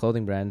has his own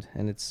clothing brand,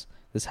 and it's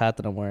this hat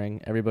that I'm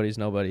wearing. Everybody's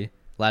Nobody.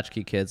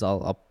 Latchkey Kids.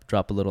 I'll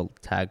drop a little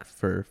tag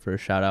for a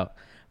shout out.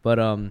 But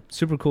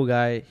super cool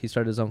guy. He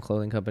started his own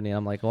clothing company.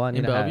 I'm like, well, I need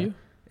In a hat. Bellevue?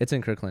 It's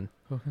in Kirkland.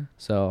 Okay.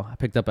 So I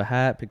picked up a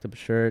hat, picked up a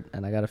shirt,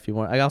 and I got a few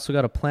more. I also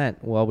got a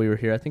plant while we were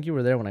here. I think you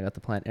were there when I got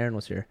the plant. Aaron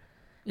was here.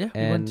 Yeah,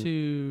 we went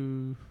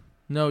to...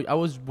 No, I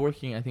was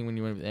working, I think, when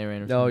you went with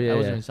Aaron or something. Oh, yeah, I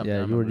was yeah. doing something. I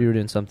Yeah, you were remember.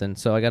 doing something.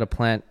 So I got a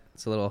plant.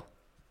 It's a little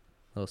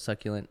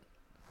succulent.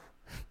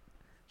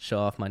 Show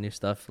off my new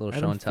stuff. A little I've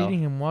show been and tell.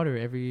 feeding him water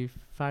every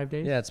 5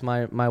 days. Yeah, it's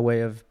my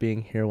way of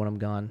being here when I'm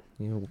gone.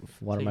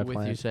 Water Take my it with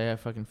you, plant. so I have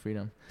fucking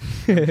freedom.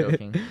 I'm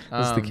joking.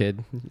 That's the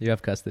kid. You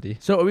have custody.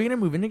 So are we going to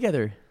move in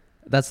together?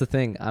 That's the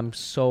thing. I'm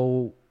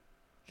so...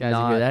 Guys, you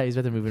Not- hear that? He's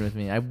about to move in with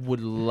me. I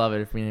would love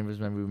it if me and him was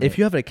my roommate. If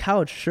you have a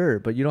couch, sure,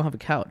 but you don't have a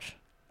couch.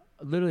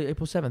 Literally,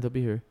 April 7th, he'll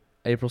be here.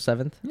 April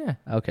 7th? Yeah.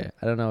 Okay.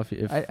 I don't know if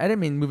I didn't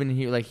mean moving in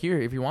here. Like, here,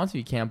 if you want to,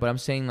 you can. But I'm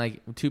saying,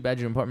 like,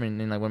 2-bedroom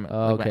apartment. And, like, when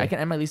Oh, okay. I can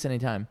end my lease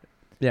anytime.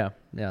 Yeah,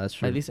 that's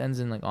true. My lease ends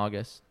in, like,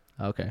 August.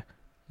 Okay.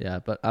 Yeah,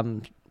 but I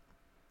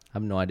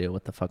have no idea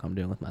what the fuck I'm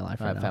doing with my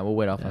life All right right, now. fine. We'll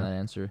wait off on Yeah. that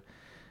answer.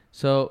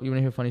 So, you want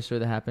to hear a funny story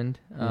that happened?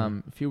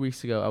 Mm. A few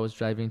weeks ago, I was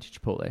driving to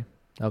Chipotle.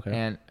 Okay.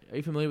 And are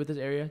you familiar with this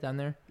area down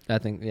there? I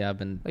think, I've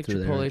been Like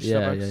through Chipotle,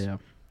 there. Starbucks? Yeah.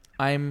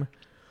 I'm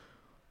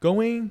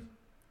going.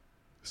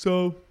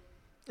 So,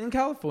 in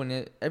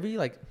California,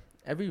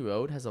 every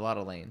road has a lot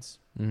of lanes.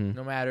 Mm-hmm.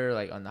 No matter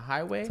like on the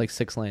highway, It's like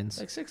 6 lanes.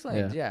 like 6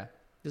 lanes. Yeah.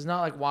 It's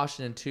not like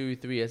Washington 2,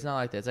 3. It's not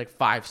like that. It's like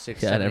 5,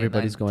 6, Yeah, 7, and 8,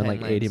 everybody's 9, going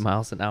 10 like 80 lanes.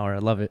 miles an hour. I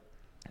love it.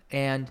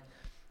 And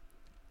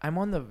I'm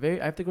on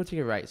I have to go take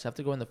a right, so I have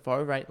to go in the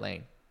far right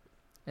lane.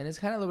 And it's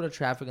kind of a little bit of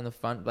traffic in the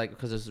front, like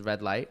because there's a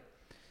red light.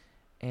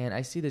 And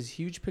I see this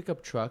huge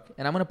pickup truck,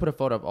 and I'm gonna put a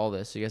photo of all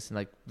this so you guys can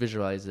like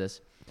visualize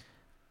this.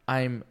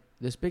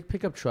 This big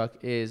pickup truck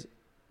is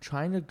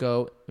trying to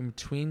go in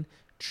between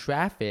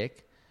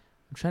traffic.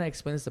 I'm trying to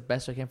explain this the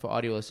best I can for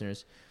audio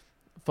listeners.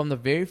 From the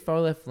very far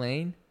left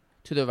lane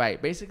to the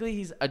right. Basically,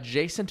 he's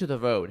adjacent to the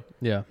road,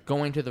 Yeah.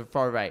 going to the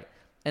far right.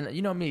 And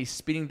you know me,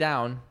 speeding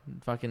down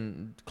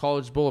fucking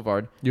College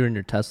Boulevard. You're in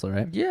your Tesla,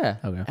 right? Yeah.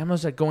 Okay. And I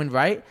was like going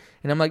right,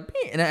 and I'm like,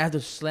 "Beep," and I have to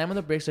slam on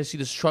the brakes. I see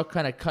this truck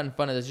kind of cut in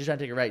front of this. He's trying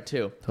to take a right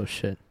too. Oh,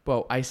 shit.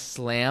 Bro, I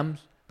slammed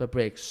the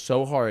brakes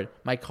so hard.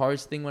 My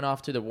car's thing went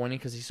off to the warning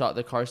because he saw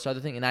the car started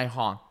the thing, and I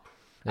honked.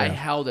 I Yeah.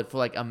 held it for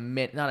like a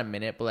minute, not a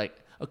minute, but like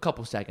a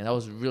couple seconds. I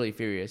was really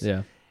furious.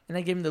 Yeah. And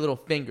I gave him the little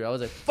finger. I was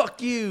like,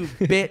 "Fuck you,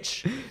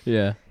 bitch."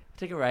 Yeah.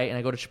 Take a right, and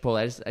I go to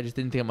Chipotle. I just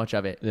didn't think much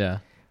of it. Yeah.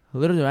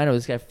 Little did I know,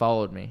 this guy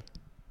followed me.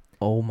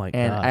 Oh, my god.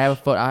 And I have a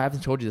photo. I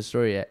haven't told you the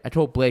story yet. I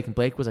told Blake, and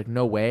Blake was like,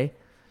 "No way."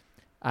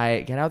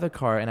 I get out of the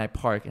car and I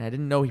park, and I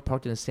didn't know he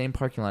parked in the same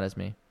parking lot as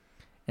me.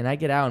 And I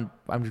get out, and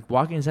I'm just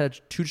walking inside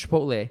to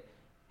Chipotle,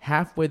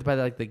 halfway by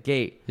the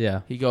gate.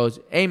 Yeah. He goes,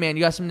 "Hey man,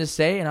 you got something to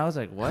say?" And I was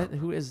like, "What?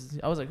 Who is?"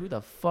 I was like, "Who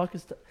the fuck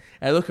is?"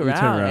 And I look You turn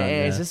around, around,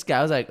 and it's yeah. this guy.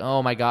 I was like,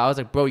 "Oh my god!" I was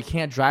like, "Bro, you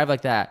can't drive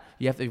like that.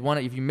 You have to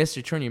if you missed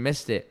your turn, you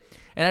missed it."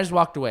 And I just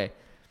walked away.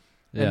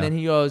 Yeah. And then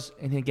he goes,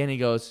 and again he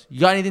goes,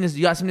 "You got anything?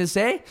 You got something to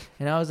say?"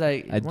 And I was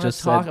like, I "I want just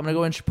to talk. said- I'm gonna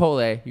go in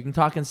Chipotle. You can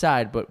talk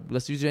inside, but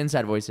let's use your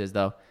inside voices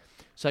though."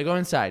 So I go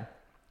inside,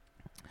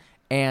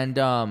 and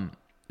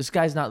this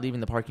guy's not leaving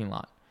the parking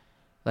lot.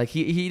 Like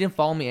he didn't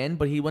follow me in,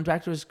 but he went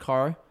back to his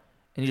car, and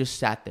he just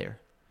sat there.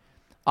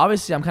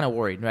 Obviously, I'm kind of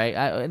worried,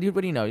 right?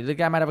 What do you know? The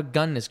guy might have a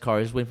gun in his car.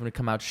 He's waiting for him to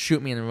come out,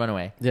 shoot me, and then run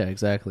away. Yeah,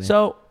 exactly.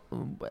 So,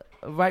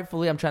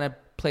 rightfully, I'm trying to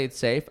play it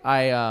safe.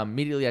 I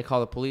immediately I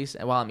call the police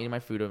while I'm eating my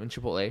food in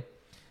Chipotle,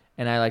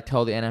 and I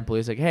tell the NM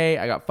police "Hey,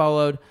 I got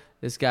followed.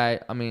 This guy.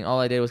 I mean, all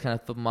I did was kind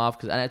of flip him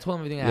off and I told him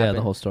everything that happened.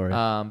 the whole story.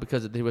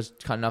 Because he was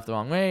cutting off the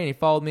wrong way, and he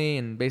followed me,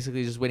 and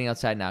basically just waiting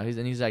outside now.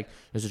 He's like,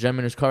 "There's a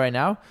gentleman in his car right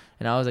now,"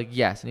 and I was like,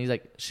 "Yes," and he's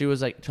like, she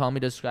was like telling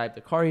me to describe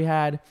the car he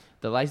had,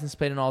 the license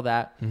plate, and all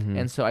that, Mhm.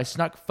 and so I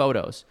snuck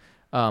photos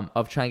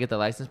of trying to get the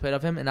license plate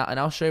of him, and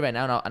I'll show you right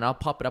now, and I'll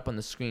pop it up on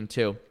the screen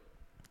too.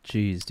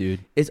 Jeez,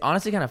 dude. It's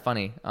honestly kind of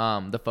funny.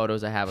 The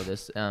photos I have of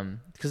this.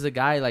 Because the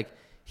guy like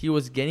he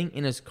was getting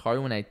in his car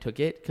when I took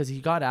it because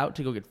he got out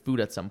to go get food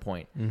at some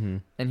point. Mm-hmm.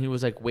 And he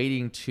was like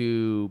waiting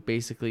to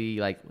basically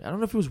like I don't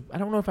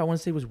know if I want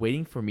to say he was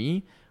waiting for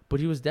me, but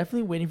he was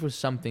definitely waiting for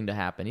something to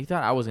happen. He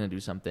thought I was gonna do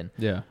something.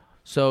 Yeah.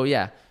 So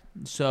yeah.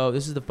 So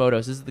this is the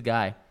photos. This is the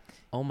guy.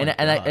 Oh my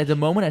And at the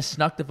moment I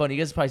snuck the photo, you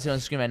guys probably see it on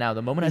the screen right now.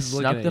 The moment He's I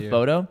looking snuck at the you.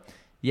 photo,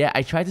 yeah,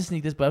 I tried to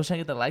sneak this, but I was trying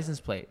to get the license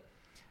plate,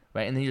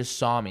 right? And then he just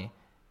saw me.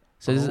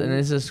 So this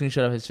is a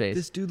screenshot of his face.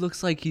 This dude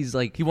looks like he's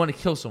like He wanted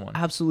to kill someone.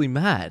 absolutely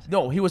mad.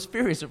 No, he was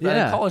furious at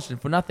Yeah. college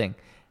for nothing.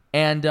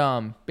 And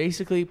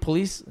basically,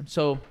 police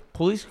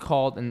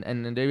called and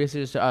they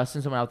basically just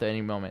send someone out there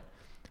any moment.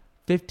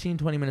 15,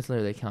 20 minutes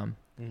later, they come.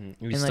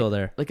 Mm-hmm. He's And, still like,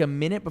 there. Like a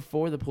minute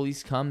before the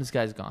police come, this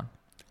guy's gone.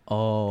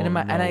 Oh, and no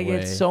I way.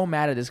 get so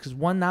mad at this because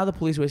one, now the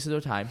police wasted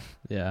their time.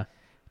 Yeah.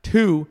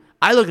 Two,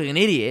 I look like an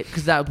idiot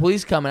because the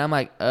police come and I'm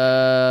like,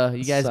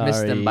 you guys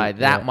missed them Sorry. by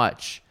that Yeah.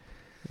 much.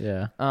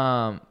 Yeah.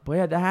 But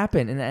yeah, that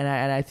happened, and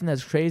I think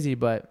that's crazy.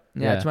 But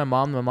yeah, Yeah. to my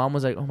mom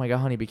was like, "Oh my god,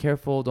 honey, be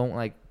careful! Don't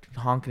like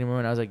honk anymore."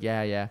 And I was like,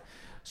 "Yeah."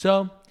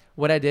 So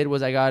what I did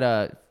was I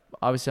got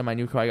obviously on my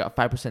new car I got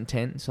 5%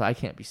 tint, so I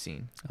can't be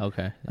seen.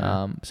 Okay.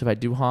 Yeah. So if I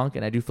do honk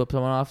and I do flip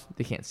someone off,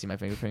 they can't see my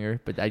finger,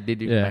 but I did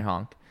do Yeah. my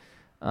honk.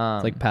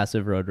 It's like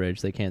passive road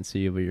rage. They can't see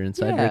you, but you're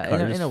inside yeah, your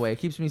car. in a way, it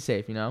keeps me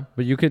safe, you know.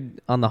 But you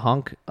could on the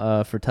honk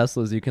for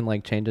Teslas, you can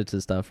like change it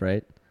to stuff,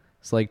 right?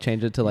 So like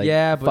change it to like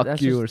Yeah, but fuck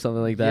that's you just- or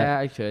something like that. Yeah,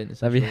 I could. That'd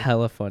be essentially.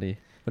 hella funny.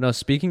 But no,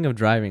 speaking of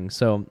driving,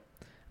 so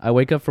I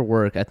wake up for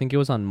work. I think it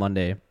was on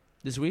Monday.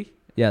 This week.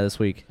 Yeah, this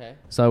week. Okay.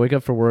 So I wake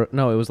up for work.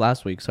 No, it was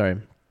last week. Sorry.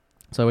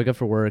 So I wake up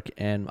for work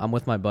and I'm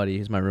with my buddy.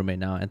 He's my roommate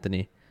now,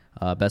 Anthony,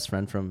 best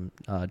friend from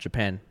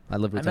Japan. I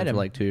lived with I him met for him.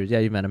 like 2 years. Yeah,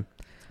 you met him.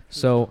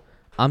 So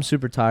I'm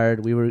super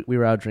tired. We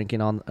were out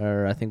drinking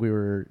I think we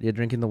were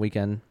drinking the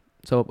weekend.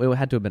 So it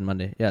had to have been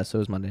Monday. Yeah, so it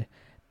was Monday.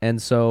 And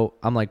so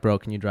I'm like, bro,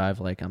 can you drive?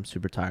 Like, I'm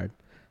super tired.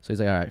 So he's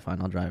like, all right,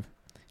 fine, I'll drive.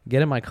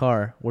 Get in my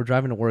car. We're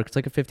driving to work. It's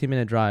like a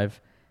 15-minute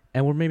drive.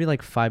 And we're maybe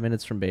like 5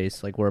 minutes from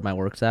base, like where my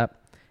work's at.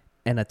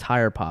 And a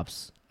tire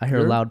pops. I hear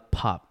a Your? loud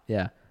pop.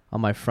 Yeah. On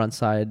my front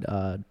side,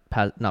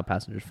 not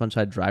passengers, front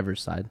side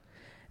driver's side.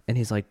 And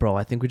he's like, bro,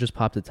 I think we just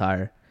popped a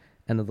tire.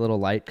 And the little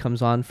light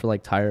comes on for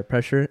like tire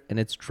pressure. And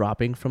it's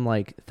dropping from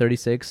like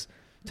 36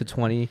 to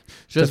 20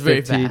 Just to very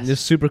 15, fast.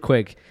 just super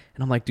quick.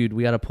 And I'm like, dude,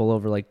 we got to pull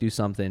over, like do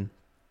something.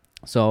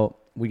 So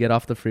we get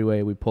off the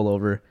freeway, we pull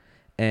over,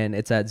 and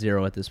it's at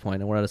 0 at this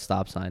point, and we're at a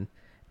stop sign.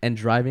 And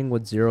driving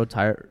with 0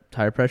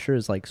 tire pressure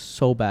is like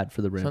so bad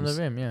for the rims. It's on the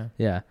rim, yeah.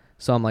 Yeah.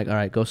 So I'm like, all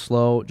right, go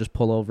slow, just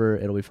pull over,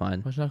 it'll be fine.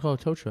 Why should not call a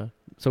tow truck?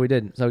 So we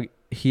did. So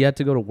he had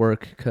to go to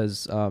work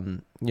because,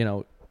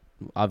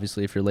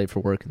 obviously if you're late for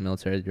work in the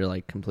military, you're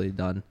like completely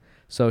done.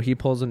 So he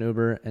pulls an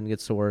Uber and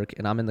gets to work,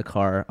 and I'm in the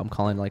car. I'm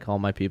calling like all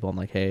my people. I'm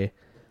like, hey,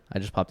 I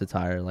just popped a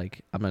tire.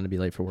 Like, I'm going to be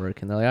late for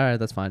work. And they're like, all right,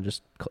 that's fine.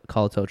 Just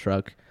call a tow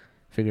truck,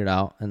 figure it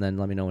out, and then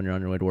let me know when you're on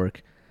your way to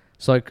work.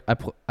 So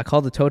I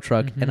called the tow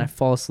truck, and I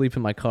fall asleep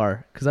in my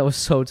car because I was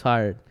so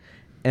tired.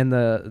 And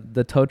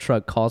the tow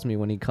truck calls me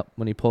when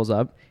he pulls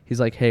up. He's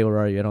like, hey, where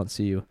are you? I don't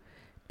see you.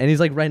 And he's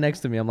like right next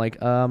to me. I'm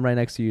like, I'm right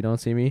next to you. You don't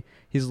see me?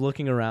 He's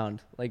looking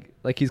around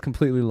like he's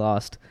completely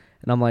lost.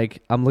 And I'm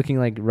like, I'm looking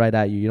like right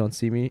at you. You don't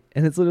see me?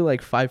 And it's literally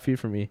like 5 feet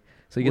from me.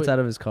 So he gets Wait. out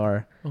of his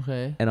car.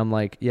 Okay. And I'm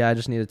like, yeah, I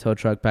just need a tow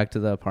truck back to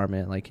the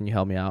apartment. Like, can you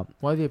help me out?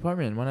 Why the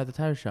apartment? Why not the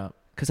tire shop?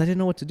 Because I didn't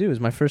know what to do. It was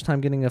my first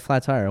time getting a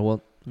flat tire.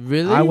 Well,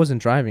 Really? I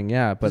wasn't driving,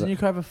 yeah. But Doesn't your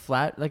car have a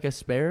flat, like a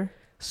spare?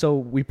 so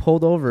we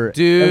pulled over. And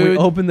we Dude.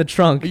 opened the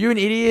trunk. Are you an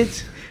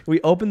idiot? We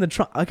opened the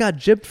trunk. I got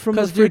gypped from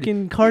the 'Cause, dude,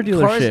 freaking car Cars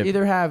dealership.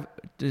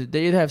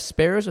 they either have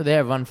spares or they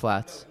have run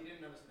flats.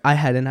 I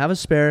didn't have a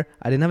spare.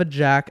 I didn't have a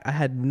jack. I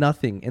had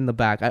nothing in the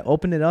back. I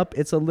opened it up.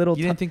 It's a little.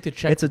 You didn't think to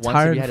check it's a once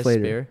tire if you had inflator. a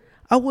spare?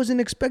 I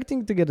wasn't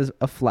expecting to get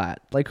a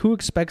flat. Like, who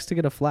expects to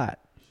get a flat?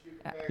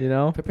 You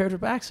know. Prepared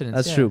for accidents.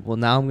 That's yeah. true. Well,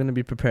 now I'm gonna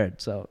be prepared.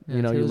 So Yeah,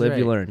 you Taylor's live,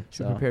 you right. learn. Be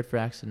So. prepared for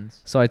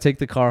accidents. So I take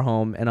the car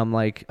home and I'm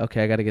like,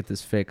 okay, I got to get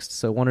this fixed.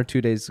 So 1 or 2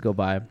 days go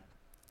by,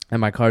 and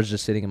my car's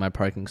just sitting in my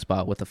parking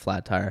spot with a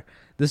flat tire.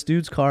 This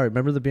dude's car,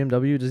 remember the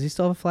BMW? Does he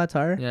still have a flat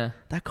tire? Yeah.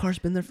 That car's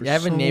been there for Yeah, I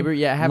have a neighbor.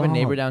 Yeah, I have a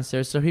neighbor long.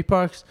 downstairs. So he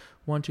parks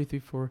 1, 2, 3,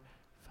 4,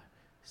 5,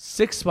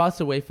 6 spots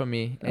away from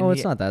me. And Oh,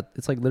 it's not that.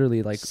 It's like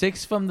literally like.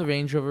 6 from the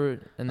Range Rover,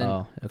 and then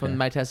Oh, okay. from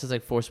my Tesla's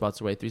like 4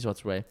 spots away, 3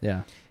 spots away.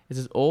 Yeah. It's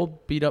his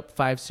old beat up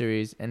 5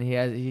 Series, and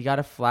he got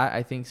a flat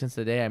I think since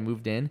the day I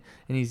moved in,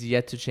 and he's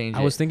yet to change it.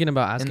 I was thinking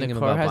about and asking the him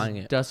car about has buying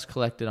it. dust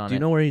collected on it. Do you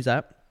know where he's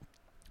at?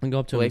 I can go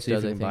up to him Blake and see if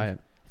does, he I can buy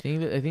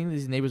think. it. I think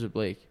these neighbors with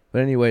Blake.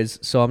 But anyways,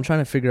 so I'm trying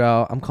to figure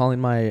out. I'm calling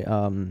my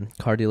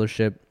car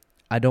dealership.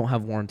 I don't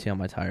have warranty on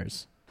my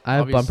tires. I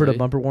have bumper to Obviously.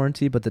 bumper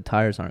warranty, but the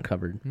tires aren't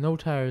covered. No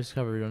tires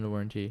covered under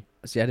warranty.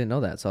 See, I didn't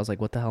know that, so I was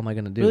like, "What the hell am I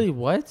gonna do?" Really?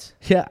 What?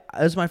 Yeah,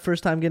 it was my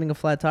first time getting a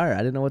flat tire. I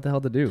didn't know what the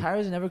hell to do.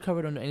 Tires are never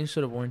covered under any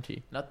sort of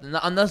warranty. Not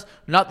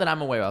that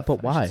I'm aware of.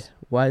 But why?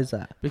 Why is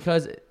that?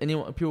 Because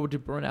people would do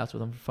burnouts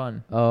with them for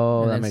fun.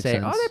 Oh, and that then makes say,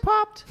 sense. "Oh, they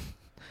popped,"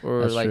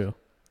 or That's like true.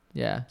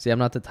 Yeah. See, I'm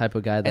not the type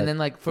of guy that. And then,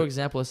 like, for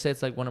example, let's say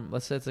it's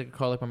like a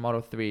car like my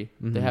Model 3.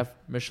 They Mhm. have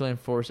Michelin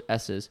Force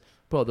S's.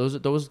 Bro,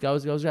 those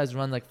guys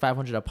run like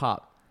 500 a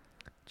pop.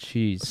 A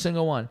Jeez.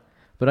 single one.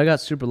 But I got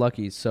super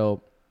lucky.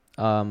 So,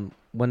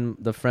 when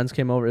the friends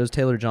came over, it was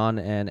Taylor, John,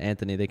 and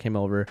Anthony. They came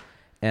over,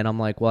 and I'm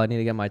like, well, I need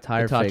to get my I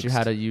tire taught fixed. you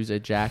how to use a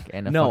jack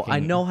and a No, fucking... I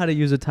know how to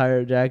use a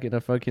tire jack and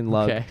a fucking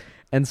lug. Okay.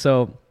 And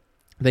so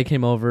they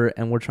came over,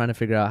 and we're trying to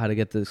figure out how to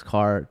get this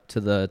car to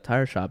the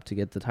tire shop to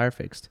get the tire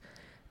fixed.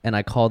 And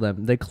I call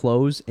them. They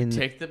close in.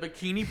 Take the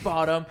bikini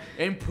bottom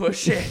and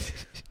push it.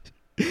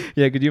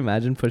 Yeah, could you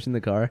imagine pushing the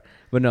car?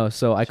 But no,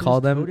 so I Just call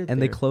them, towed it and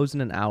they there. close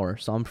in an hour.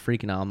 So I'm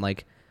freaking out. I'm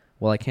like,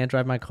 well, I can't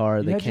drive my car.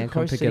 You They had your can't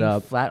car come pick it sitting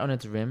up. flat on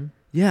its rim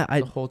Yeah,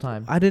 the whole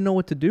time. I didn't know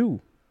what to do.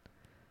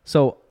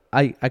 So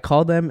I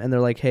called them, and they're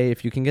like, hey,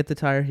 if you can get the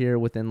tire here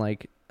within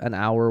like an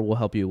hour, we'll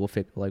help you. We'll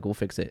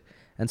fix it.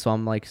 And so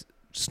I'm like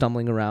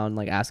stumbling around,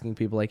 like asking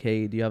people like,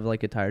 hey, do you have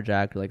like a tire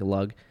jack or like a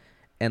lug?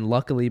 And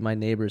luckily my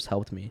neighbors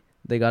helped me.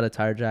 They got a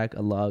tire jack,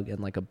 a lug, and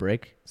like a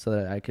brick so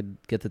that I could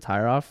get the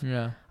tire off.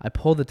 Yeah. I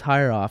pulled the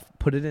tire off,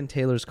 put it in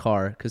Taylor's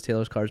car because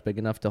Taylor's car is big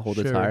enough to hold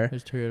a tire.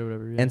 His Toyota,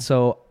 whatever. Yeah. And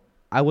so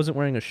I wasn't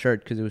wearing a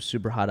shirt because it was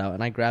super hot out.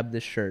 And I grabbed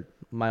this shirt,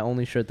 my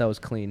only shirt that was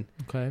clean,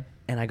 okay.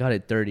 and I got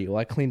it dirty. Well,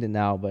 I cleaned it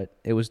now, but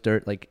it was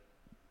dirt. Like,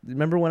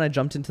 remember when I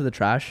jumped into the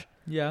trash?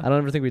 Yeah. I don't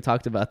ever think we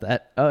talked about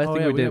that. Oh, I think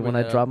yeah, we we did did when bring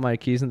I that dropped my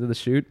keys into the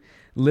chute.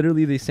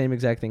 Literally the same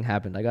exact thing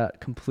happened. I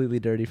got completely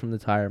dirty from the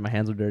tire. My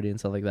hands were dirty and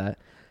stuff like that.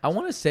 I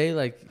want to say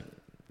like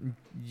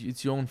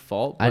it's your own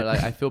fault, but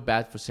like, I feel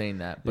bad for saying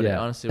that. But Yeah. it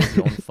honestly was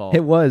your own fault.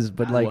 It was,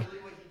 but like, Literally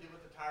what he did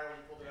with the tire when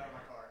he pulled it out of my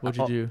car.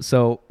 What'd you do?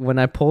 so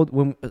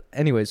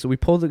anyway, so we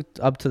pulled it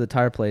up to the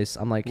tire place.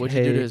 I'm like, What'd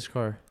hey, you do to his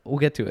car? we'll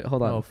get to it.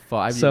 Hold on. Oh fuck!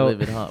 I'd be So-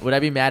 livid, huh? Would I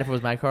be mad if it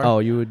was my car? Oh,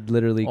 you would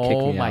literally kick me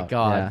out. Oh my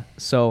God. Yeah.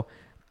 So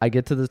I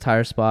get to the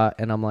tire spot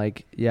and I'm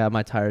like, yeah,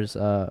 my tire's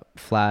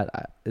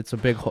flat. It's a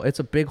big hole. It's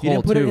a big You hole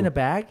didn't put too. it in a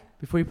bag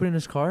before you put it in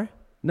his car?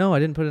 No, I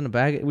didn't put it in a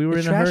bag. We were A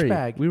in a trash hurry.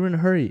 bag. We were in a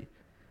hurry.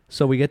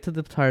 So we get to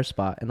the tire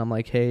spot and I'm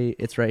like, hey,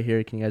 it's right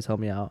here. Can you guys help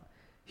me out?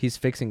 He's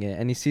fixing it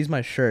and he sees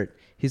my shirt.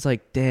 He's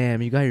like,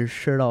 damn, you got your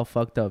shirt all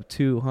fucked up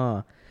too,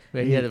 huh?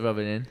 Wait, he had to rub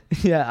it in.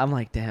 Yeah, I'm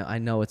like, damn, I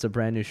know it's a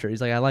brand new shirt.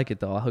 He's like, I like it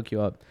though. I'll hook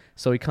you up.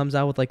 So he comes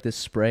out with like this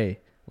spray,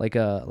 like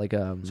a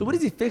So what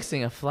is he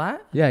fixing? A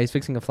flat? Yeah, he's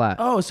fixing a flat.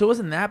 Oh, so it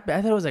wasn't that bad.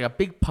 I thought it was like a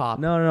big pop.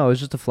 No, it was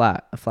just a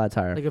flat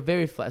tire. Like a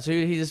very flat. So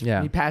he just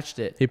Yeah. he patched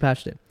it. He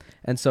patched it,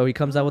 and so he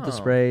comes out with the Oh.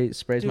 spray,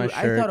 sprays Dude, my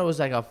I shirt, thought it was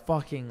like a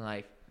fucking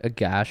like a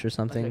gash or a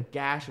something.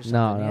 gash or something.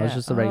 No, it was Yeah.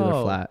 just a regular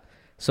Oh. flat.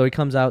 So he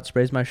comes out,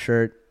 sprays my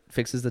shirt,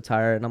 fixes the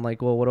tire, and I'm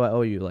like, well, what do I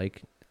owe you?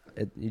 Like,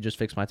 you just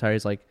fixed my tire.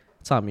 He's like,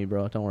 it's on me,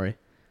 bro. Don't worry.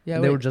 Yeah,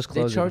 And they wait, were just They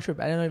closing. charge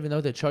for. I don't even know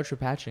they charge for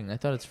patching. I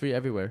thought it's free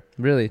everywhere.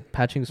 Really,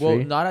 patching's Well,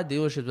 free. not at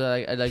dealerships,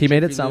 but like He made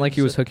it Jiffy sound like Lube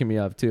he was stuff. hooking me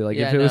up too. Like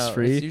Yeah, if it was no,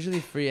 free, it's usually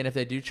free, and if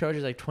they do charge,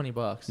 it's like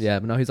 $20. yeah.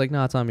 But no, he's like,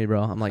 no, it's on me,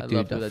 bro. I'm like, I love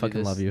dude, people I that do fucking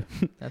this. love you.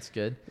 That's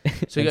good.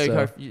 So you got And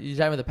your so- car. You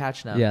drive with a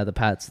patch now. Yeah, the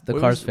pats, the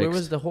Where car's was, fixed. Where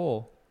was the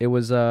hole? It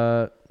was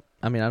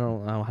I mean, I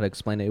don't know how to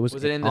explain it. It was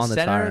Was it in the on the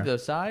center, tire. the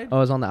side? Oh,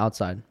 it was on the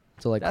outside.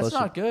 So like That's close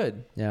not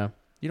good. yeah.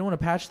 You don't want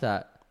to patch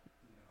that.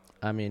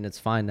 I mean, it's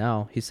fine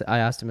now. He said I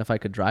asked him if I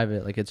could drive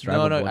it, like it's drivable.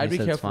 No, and no, he I'd be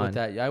said it's careful with fine.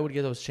 that. Yeah, I would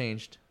get those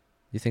changed.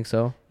 You think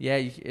so? Yeah,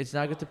 it's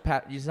not good to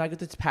patch. It's not good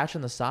to patch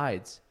on the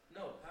sides.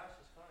 No, patch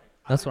is fine.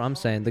 That's what I'm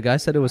saying. The guy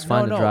said it was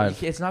fine no, to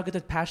drive. it's not good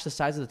to patch the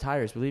sides of the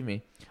tires. Believe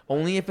me.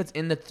 Only if it's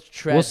in the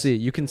tread. We'll see.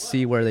 You can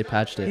see where they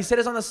patched He it. said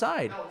it's on the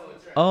side.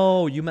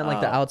 Oh, you meant like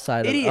the Oh,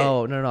 outside. idiot.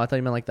 Oh, no, I thought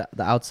you meant like the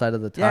outside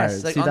of the tires.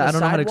 Yes, like see, on that, the I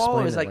don't know how to sidewall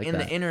explain is it like like in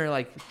that. the inner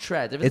like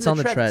treads. If It's in on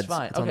the treads, treads. It's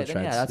fine. It's on Okay, the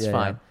then yeah, treads. that's Yeah,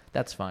 fine. yeah.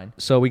 That's fine.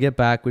 So we get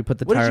back. We put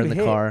the What did tire you in the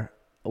hit? car.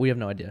 We have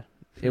no idea.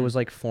 It Hmm. was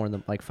like 5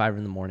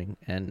 in the morning,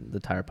 and the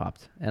tire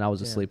popped, and I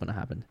was Yeah. asleep when it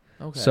happened.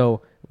 Okay.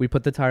 So we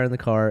put the tire in the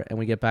car, and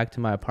we get back to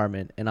my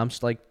apartment, and I'm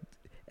just like,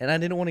 and I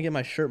didn't want to get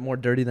my shirt more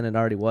dirty than it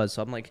already was,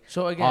 so I'm like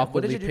So again,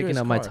 what did awkwardly you do to picking his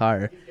up my car?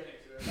 tire.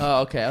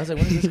 Oh, okay. I was like,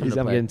 when did this come to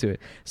I'm play? getting to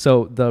it.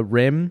 So the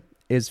rim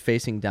is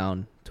facing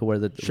down to where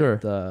the Sure.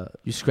 the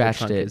You scratched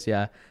trunk it. is,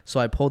 yeah. So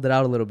I pulled it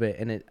out a little bit,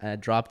 and I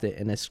dropped it,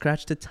 and it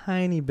scratched a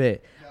tiny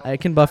bit. I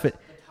can buff it.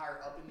 The tire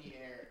up in the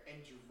air and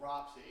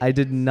drops it. I He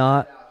did didn't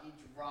not- slide out. He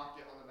dropped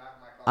it on the back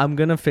of my car. I'm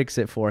gonna fix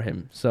it for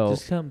him. So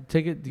Just come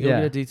take it. Go yeah,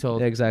 get it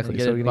detailed. yeah, exactly. and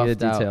get So it we're gonna get it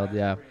buffed out. detailed.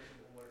 Yeah.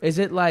 Is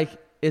it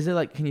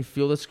like? Can you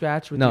feel the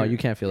scratch? With No, your, you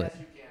can't feel it.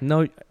 Yes, you can.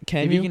 No,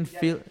 can If you? you can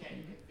feel, You can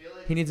feel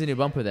it. he needs a new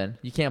bumper. Then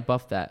you can't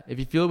buff that. If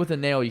you feel it with a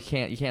nail, you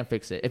can't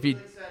fix it. If you He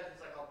said, he's like,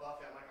 I'll buff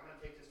it. I'm like, I'm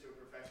gonna take this to a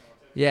professional.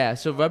 yeah,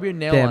 so rub your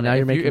nail Damn, on now it.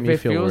 you're If making if me it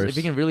feel feels, worse. if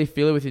you can really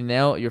feel it with your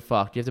nail, you're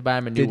fucked. You have to buy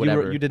him a new Did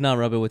whatever. you did not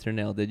rub it with your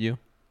nail, did you?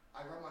 I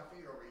rub my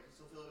finger over it. You can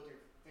still feel it with your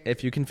finger.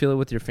 If you can feel it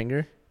with your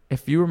finger,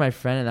 If you were my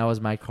friend and that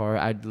was my car,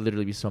 I'd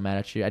literally be so mad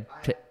at you.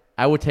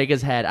 I would take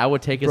his head. I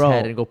would take his Bro,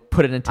 head and go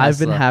put it in Tesla. I've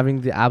been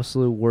having the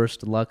absolute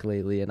worst luck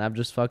lately, and I'm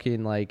just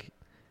fucking like,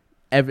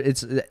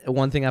 it's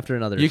one thing after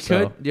another. You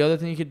so. could. The other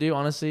thing you could do,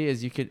 honestly,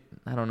 is you could.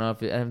 I don't know if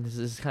this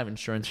is kind of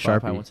insurance.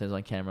 Fraud. I Sharpie. won't say it's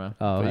on camera.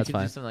 Oh, but that's you could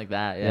fine. do something like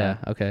that. Yeah.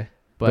 Yeah. Okay.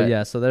 But, But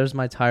yeah, so there's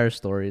my tire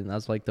story, and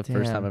that's like the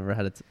first Damn. time I ever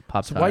had a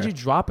pop So tire. why'd you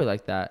drop it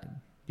like that?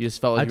 You just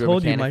felt like I you were a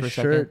told you mechanic my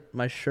for a second?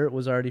 my shirt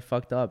was already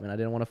fucked up, and I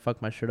didn't want to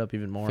fuck my shirt up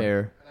even more. Fair.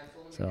 And I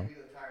told him So. to give me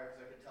the tire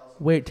because I could tell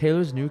something. Wait,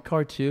 Taylor's new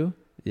car too?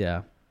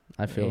 Yeah,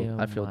 I feel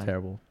Oh my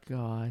terrible.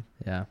 God.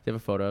 Yeah, Do you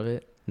have a photo of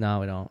it? no,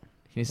 we don't.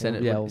 Can you send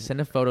Well, it? yeah, Yeah, we'll- send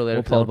a photo later.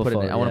 we'll 'Cause pull I up wanna a put it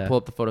in. photo, I want to yeah. pull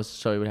up the photos to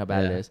show you how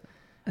bad it Yeah. is.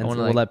 And wanna,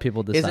 so like- we'll let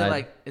people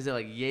decide. Is it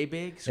like yay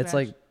big? it's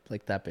scratch?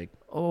 like that big,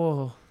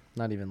 oh,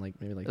 not even like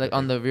maybe like like that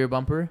on big. the rear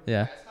bumper,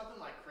 Yeah, It's nothing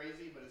like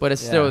crazy, but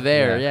it's Yeah, still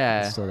there. yeah,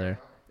 Yeah. it's still there.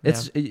 Yeah.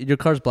 It's your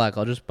car's black.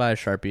 I'll just buy a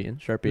Sharpie and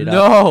Sharpie it out.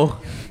 No,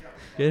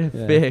 get it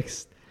Yeah.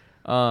 fixed.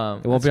 It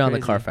won't be that's on the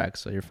crazy. Carfax,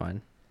 so you're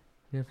fine.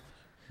 Yeah.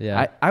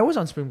 Yeah. I was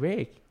on spring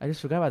break. I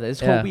just forgot about that.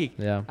 This yeah. whole week.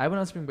 Yeah. I went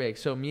on spring break.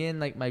 So me and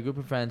like my group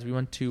of friends, we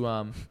went to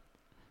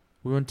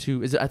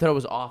I thought it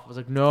was off. I was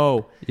like,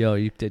 no. Yo,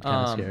 you did kind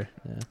of Um, scare.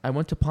 Yeah. I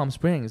went to Palm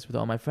Springs with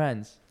all my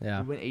friends.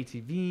 Yeah. We went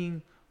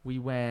ATVing. We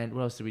went.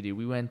 What else did we do?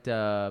 We went.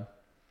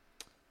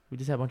 We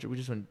just had a bunch of. We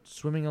just went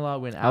swimming a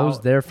lot. Went out. I was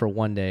there for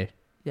one day.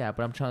 Yeah,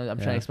 but I'm trying Yeah.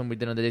 to explain what we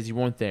did on the days you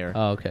weren't there.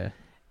 Oh, okay.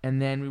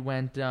 And then we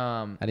went.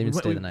 I didn't even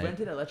stay the night. We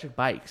rented electric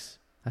bikes.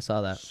 I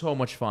saw that. So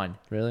much fun.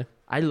 Really?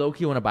 I low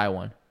key want to buy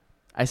one.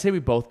 I say we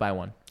both buy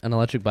one. An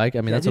electric bike?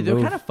 I mean, Yeah, that's dude, a they're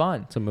move. kind of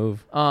fun. It's a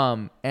move.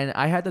 And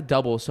I had the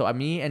double. So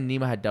me and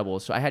Nima had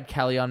doubles. So I had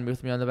Kelly on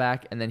with me on the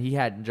back, and then he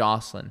had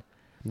Jocelyn.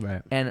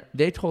 Right. And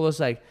they told us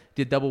like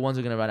the double ones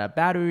are gonna run out of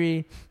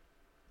battery,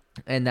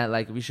 and that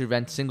like we should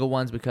rent single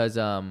ones because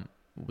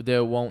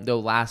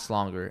they'll last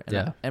longer. And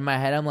Yeah. in my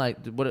head, I'm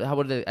like, what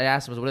do they? I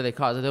asked them, what do they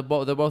cost? They're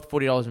both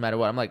 $40 no matter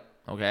what. I'm like,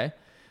 okay.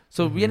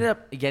 So we ended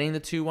up getting the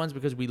two ones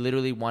because we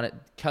literally wanted.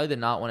 Kelly did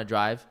not want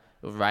to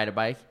ride a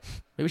bike.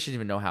 Maybe she didn't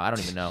even know how. I don't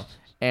even know.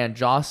 And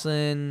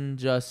Jocelyn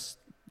just,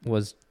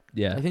 Was,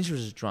 yeah. I think she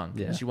was just drunk.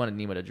 Yeah. And she wanted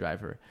Nima to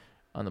drive her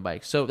on the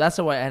bike. So that's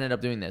why I ended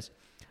up doing this.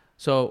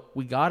 So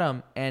we got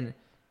them, and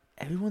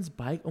everyone's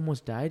bike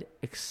almost died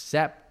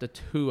except the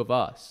two of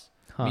us,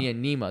 Huh. me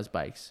and Nima's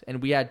bikes. And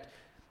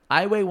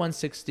I weigh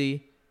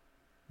 160,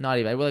 not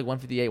even. I weigh like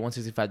 158,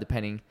 165,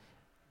 depending.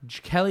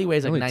 Kelly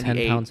weighs like Only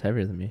 98. 10 pounds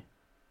heavier than me.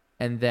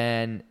 And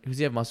then, who's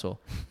he have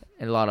muscle?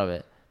 And a lot of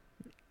it.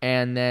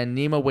 And then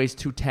Nima weighs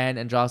 210,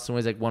 and Jocelyn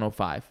weighs like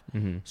 105.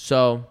 Mm-hmm.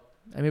 So,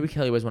 and maybe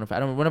Kelly weighs 105. I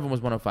don't know. One of them was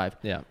 105.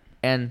 Yeah.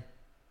 And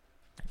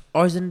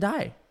ours didn't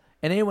die.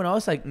 And anyone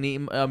else like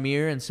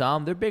Amir and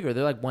Sam, they're bigger.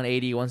 They're like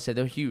 180, 170.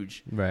 They're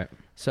huge. Right.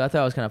 So I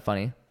thought it was kind of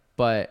funny.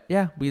 But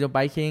yeah, we do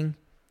biking.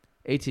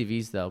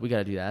 ATVs though, we got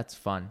to do that. That's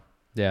fun.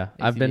 Yeah.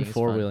 I've been ATVing is fun.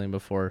 four-wheeling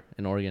before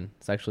in Oregon.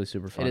 It's actually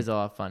super fun. It is a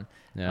lot of fun.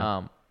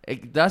 Yeah.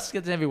 Dust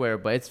gets everywhere,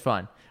 but it's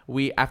fun.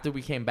 After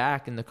we came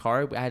back in the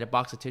car, I had a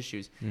box of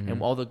tissues, Mhm.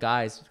 and all the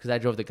guys, because I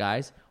drove the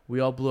guys,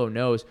 we all blew our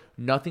nose.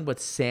 Nothing but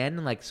sand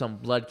and like some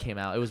blood came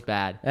out. It was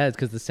bad. Yeah, it's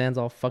because the sand's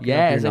all fucking Yeah,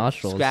 up your it's like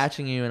nostrils.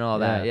 scratching you and all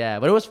that. Yeah. Yeah,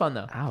 but it was fun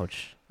though.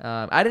 Ouch.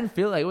 I didn't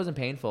feel like it wasn't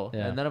painful.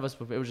 Yeah. And none of us.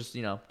 It was just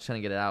just trying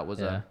to get it out.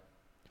 Yeah. You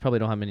probably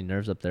don't have many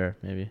nerves up there,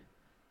 maybe.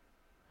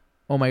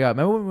 Oh my god!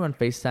 Remember when we were on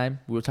FaceTime?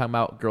 We were talking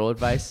about girl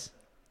advice.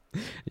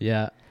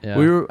 Yeah.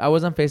 Yeah. I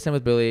was on FaceTime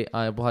with Billy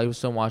while he was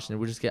still watching. I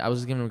was just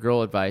giving him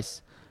girl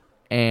advice,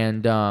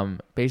 and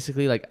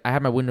basically like I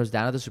had my windows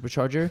down at the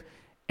supercharger,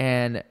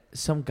 and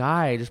some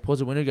guy just pulls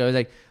the window. He's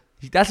like,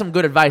 "That's some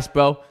good advice,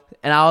 bro."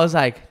 And I was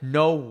like,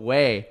 "No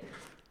way."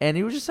 And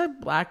he was just a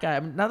black guy. I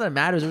mean, not that it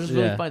matters. It was just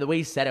really Yeah. funny. The way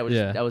he said it was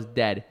Yeah. I was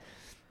dead.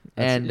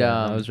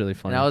 That was really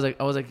funny. And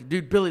I was like,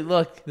 dude, Billy,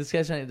 look, this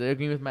guy's trying to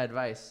agree with my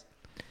advice.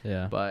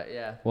 Yeah. But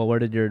yeah, Well, where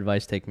did your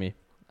advice take me?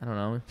 I don't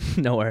know.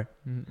 Nowhere.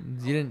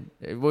 You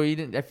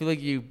didn't. I feel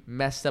like you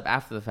messed up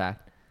after the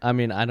fact. I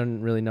mean, I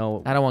don't really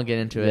know. I don't want to get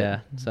into it. Yeah.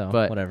 So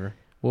but whatever.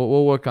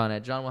 We'll work on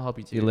it. John will help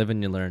you too. You live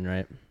and you learn,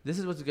 right? This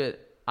is what's good.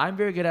 I'm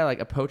very good at like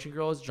approaching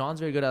girls. John's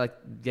very good at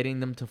like getting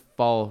them to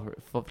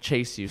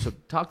chase you. So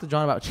talk to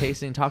John about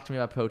chasing. Talk to me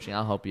about approaching.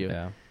 I'll help you.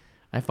 Yeah.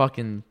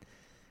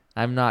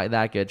 I'm not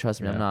that good.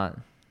 Trust me, Yeah. I'm not.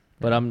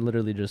 But Yeah. I'm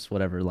literally just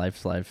whatever.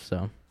 Life's life.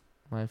 So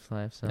life.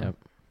 So Yep.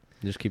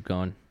 just keep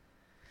going.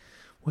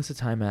 what's the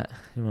time at?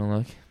 You want to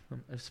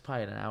look? It's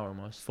probably an hour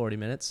almost. 40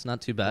 minutes.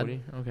 Not too bad.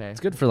 40? Okay. It's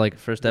good for like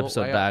first Well,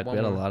 episode I got back. one We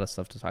had a more. lot of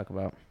stuff to talk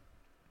about.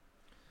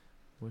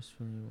 Where's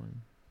Philly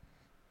one?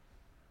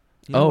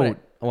 You know what I-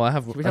 well, I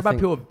have. Can we I talk about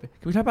think- people? Can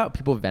we talk about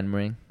people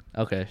Venmoing?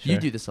 Okay, sure. You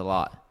do this a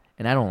lot,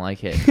 and I don't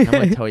like it. I'm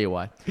gonna tell you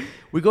why.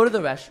 We go to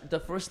the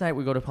first night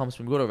we go to Palm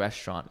Springs. We go to a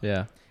restaurant,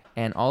 Yeah.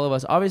 and all of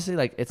us obviously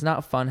like it's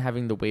not fun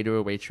having the waiter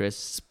or waitress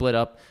split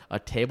up a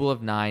table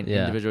of 9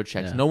 Yeah, individual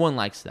checks. yeah. No one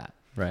likes that.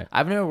 Right.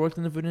 I've never worked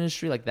in the food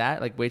industry like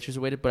that, like waitress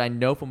or waiter, but I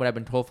know from what I've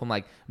been told from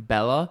like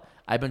Bella,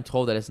 I've been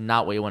told that it's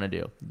not what you want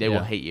to do. They will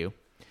Yeah. hate you.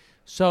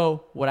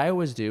 So what I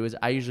always do is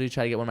I usually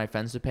try to get one of my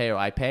friends to pay or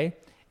I pay,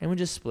 and we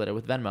just split it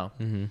with Venmo.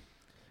 Mm-hmm.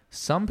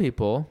 Some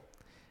people,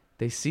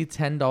 they see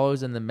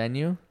 $10 in the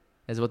menu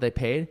as what they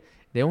paid.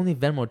 They only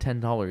Venmo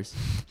 $10,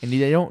 and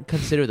they don't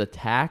consider the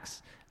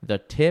tax, the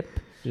tip,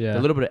 Yeah. a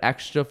little bit of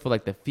extra for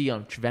like the fee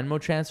on Venmo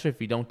transfer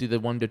if you don't do the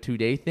 1 to 2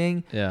 day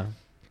thing. Yeah.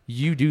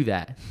 You do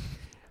that.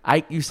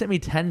 You sent me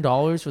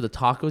 $10 for the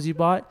tacos you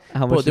bought.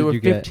 How Bro, much they did were you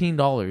get?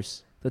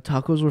 $15, The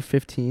tacos were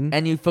 15.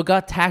 and you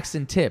forgot tax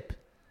and tip.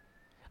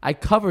 I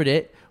covered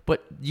it,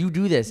 but you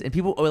do this, and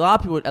a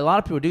lot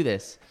of people do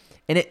this,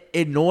 and it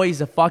annoys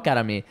the fuck out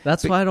of me.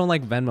 That's why I don't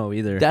like Venmo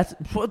either. That's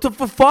what the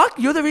fuck.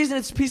 You're the reason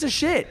it's a piece of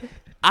shit.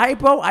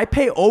 I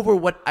pay over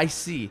what I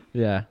see.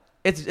 Yeah.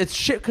 It's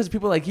shit because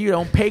people like you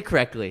don't pay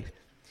correctly.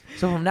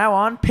 So from now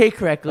on, pay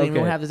correctly, and we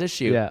won't have this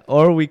issue. Yeah.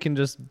 Or we can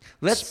just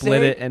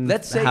split it and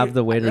have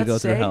the waiter go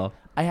through hell.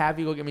 I have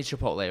you go get me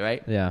Chipotle,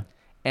 right? Yeah.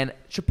 And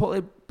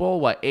Chipotle bowl,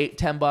 what, $8,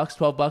 $10,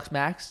 $12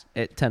 max?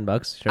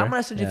 $10, sure. I'm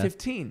gonna send you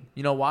 15.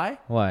 You know why?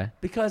 Why?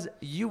 Because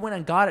you went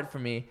and got it for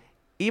me,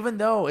 even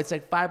though it's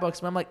like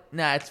 $5. I'm like,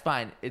 nah, it's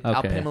fine.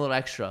 I'll pay him a little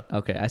extra.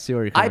 Okay, I see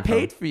where you're coming from. I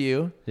paid for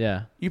you.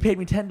 Yeah. You paid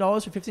me $10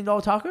 for $15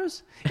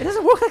 tacos. It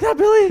doesn't work like that,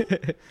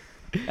 Billy.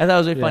 I thought it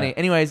was really funny.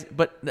 Anyways,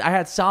 but I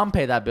had Sam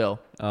pay that bill.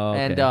 Oh,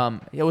 okay.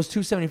 And it was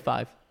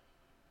 $275.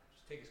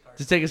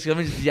 Just take his card.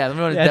 Let me run his Yeah,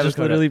 debit just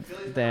card. literally.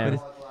 Damn.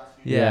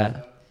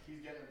 Yeah.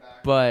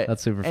 But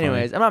That's super funny.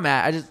 anyways, I'm not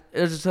mad.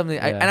 It was just something.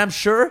 And I'm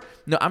sure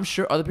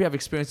other people have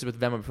experiences with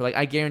Venmo before. Like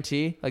I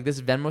guarantee, like this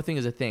Venmo thing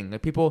is a thing.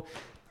 Like people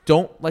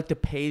don't like to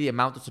pay the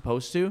amount they're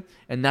supposed to,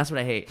 and that's what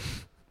I hate.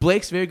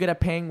 Blake's very good at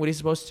paying what he's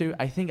supposed to.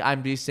 I think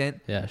I'm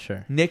decent. Yeah,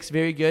 sure. Nick's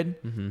very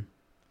good. Mm-hmm.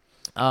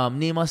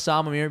 Nima,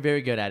 Sam, Amir,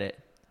 very good at it.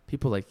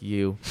 People like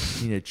you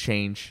need to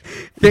change.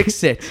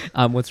 Fix it.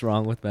 What's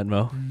wrong with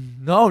Venmo?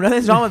 No,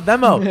 nothing's wrong with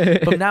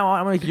Venmo. From now on,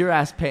 I'm like your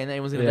ass pay, and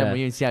anyone's gonna Venmo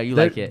you and see how you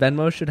like it.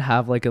 Venmo should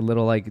have like a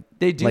little like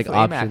they do like for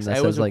option Amex. that I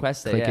always says like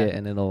request click it, it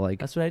and it'll like.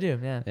 That's what I do.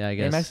 Yeah. Yeah, I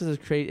guess. Amex is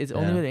great. It's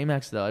only with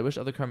Amex though.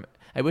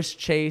 I wish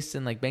Chase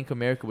and like Bank of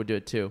America would do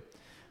it too.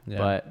 Yeah.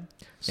 But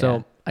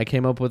So I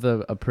came up with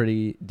a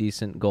pretty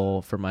decent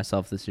goal for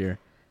myself this year,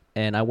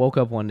 and I woke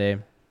up one day,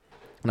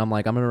 and I'm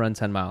like, I'm gonna run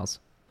 10 miles,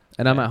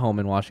 and I'm at home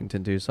in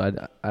Washington too.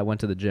 So I went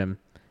to the gym,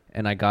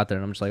 and I got there,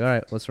 and I'm just like, all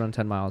right, let's run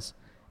 10 miles,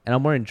 and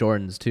I'm wearing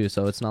Jordans too,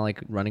 so it's not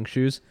like running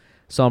shoes.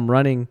 So I'm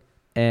running,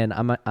 and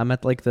I'm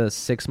at like the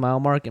 6 mile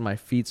mark, and my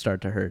feet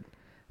start to hurt.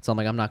 So I'm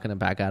like, I'm not gonna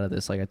back out of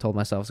this. Like I told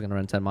myself I was gonna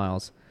run 10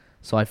 miles,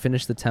 so I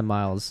finished the 10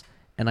 miles.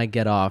 And I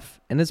get off,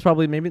 and it's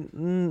probably maybe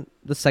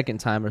the second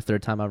time or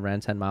third time I've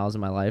ran 10 miles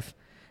in my life,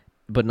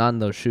 but not in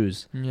those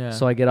shoes. yeah.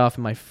 So I get off,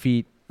 and my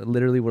feet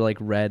literally were like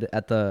red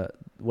at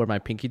where my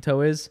pinky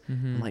toe is.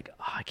 Mm-hmm. I'm like,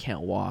 I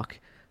can't walk.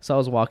 So I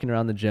was walking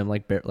around the gym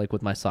like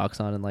with my socks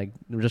on and like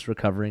just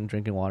recovering,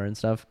 drinking water and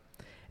stuff.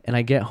 And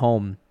I get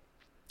home,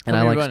 and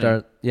I like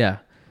start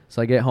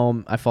So I get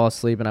home, I fall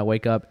asleep, and I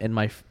wake up, and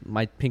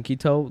my pinky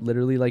toe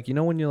literally like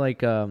when you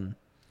like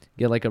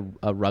get like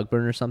a rug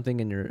burn or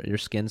something, and your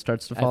skin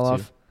starts to fall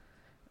off.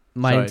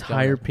 My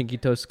entire pinky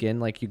toe skin,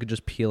 like you could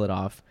just peel it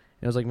off.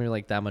 It was like maybe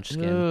like that much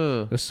skin.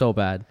 Ugh. It was so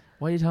bad.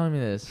 Why are you telling me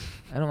this?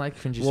 I don't like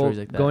cringy stories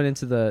like that. Going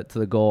into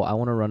the goal, I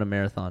want to run a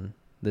marathon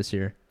this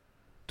year,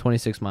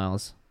 26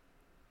 miles.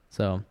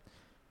 So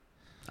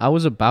I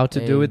was about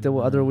to do it the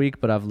other week,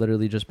 but I've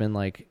literally just been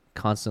like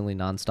constantly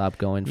nonstop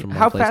going from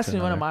How one place fast to can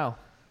you run a another. mile?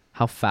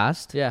 How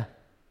fast? Yeah.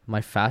 My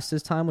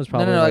fastest time was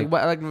probably No,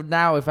 like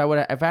now if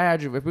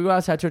we go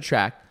outside to a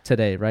track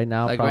today, right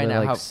now, Like probably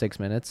right now, like 6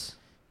 minutes.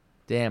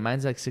 Damn,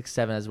 mine's like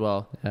 6-7 as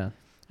well. Yeah.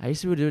 I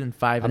used to do it in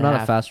 5 I'm and a not a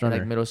half fast in like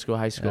runner. middle school,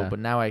 high school, Yeah. but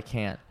now I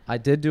can't. I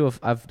did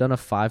I've done a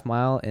 5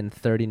 mile in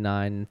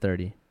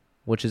 39:30,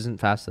 which isn't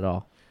fast at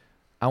all.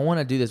 I want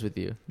to do this with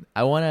you.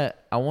 I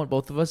want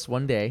both of us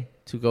one day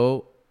to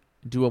go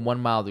do a 1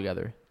 mile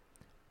together.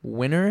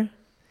 Winner,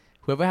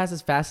 whoever has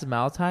his fastest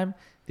mile time,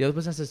 the other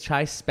person has to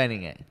try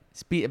spinning it,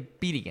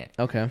 beating it.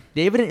 Okay.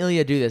 David and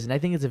Ilya do this, and I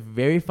think it's a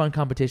very fun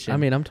competition. I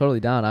mean, I'm totally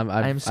down.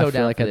 I'm so I feel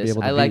down like for I'd this. be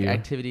able to I like beat you.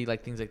 activity,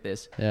 like things like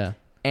this, Yeah.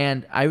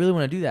 and I really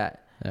want to do that.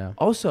 Yeah.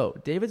 Also,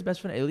 David's best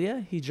friend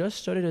Ilya, he just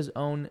started his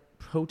own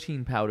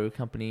protein powder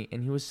company,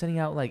 and he was sending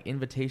out like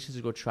invitations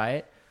to go try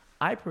it.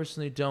 I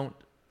personally don't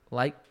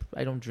drink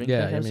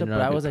that kind of stuff,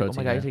 but I was like, oh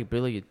my god, I gotta take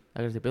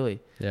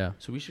Billy. Yeah.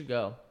 So we should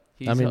go.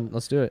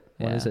 Let's do it.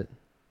 When is Yeah. it?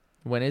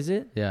 When is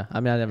it? Yeah. I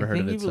mean, I never heard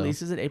of I it. think he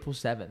releases it April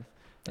 7th.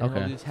 And Okay.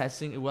 we'll do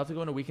testing. We'll have to go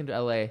on a weekend to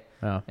LA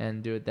Oh.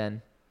 and do it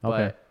then.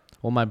 Okay. But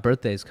Well, my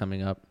birthday's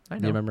coming up. I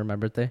Do know. you remember my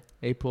birthday?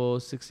 April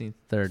 16th.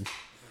 3rd.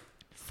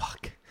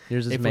 Fuck.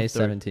 Yours is April May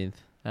 3rd. 17th.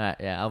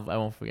 Yeah, I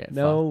won't forget.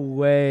 No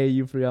way.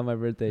 You forgot my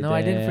birthday. No,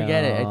 I didn't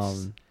forget it.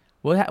 Damn.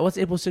 What's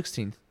April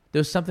 16th? There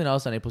was something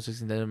else on April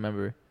 16th I don't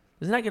remember.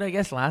 Isn't that good, I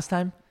guess, last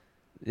time?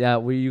 Yeah,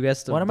 you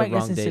guessed the What am I wrong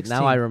guessing, date. 16th?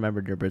 Now I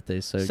remembered your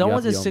birthday. So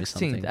Someone's you is have to owe me 16th.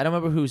 something. I don't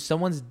remember who.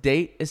 Someone's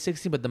date is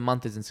 16, but the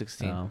month isn't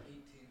 16. Oh.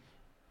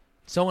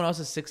 Someone else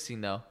is 16,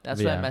 though.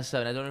 That's why I Yeah. messed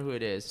up, and I don't know who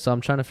it is. So I'm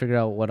trying to figure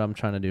out what I'm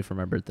trying to do for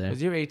my birthday.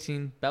 Because you're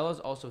 18. Bella's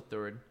also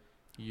 3rd.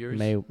 Yours...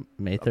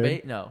 May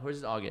 3rd? No, hers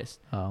is August.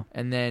 Oh.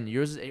 And then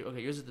yours is...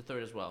 Okay, yours is the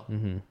 3rd as well.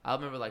 Mm-hmm. I'll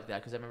remember like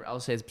that, because I'll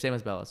say it's same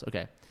as Bella's.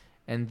 Okay.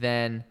 And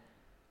then...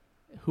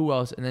 Who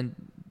else? And then...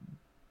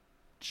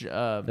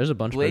 There's a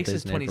bunch Blake's of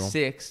is birthdays in April.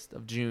 26th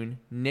of June.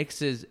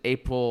 Nick's is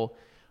April...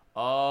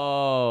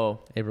 Oh...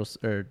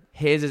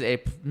 His is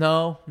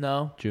April...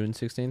 No. June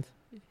 16th?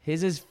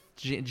 His is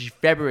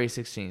February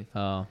 16th.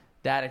 Oh.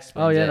 That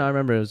explains Oh, yeah, it. no, I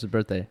remember it was a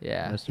birthday.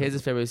 Yeah. That's His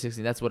is February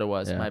 16th. That's what it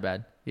was. Yeah. My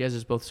bad. You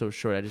guys are both so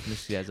short. I just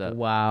mixed you guys up.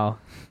 Wow.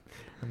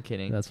 I'm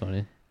kidding. That's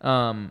funny.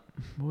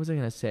 What was I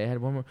gonna say? I had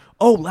one more.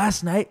 Oh,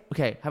 last night.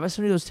 Okay, have I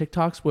seen those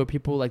TikToks where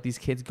people like these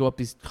kids go up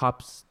these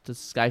tops to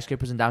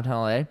skyscrapers in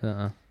downtown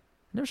LA?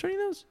 Never shown you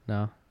those?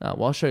 No.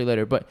 Well, I'll show you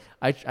later. But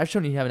I've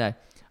shown you, haven't I?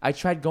 I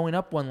tried going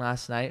up one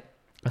last night.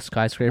 A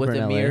skyscraper with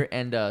in Amir LA?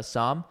 and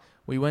Sam.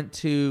 We went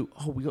to.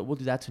 We'll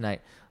do that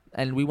tonight.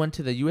 And we went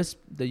to the U.S.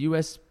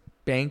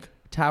 Bank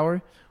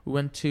Tower. We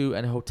went to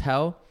a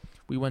hotel.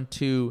 We went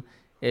to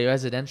a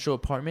residential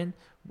apartment,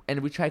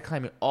 and we tried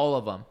climbing all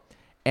of them.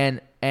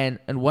 And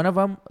one of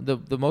them,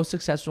 the most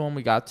successful one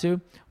we got to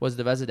was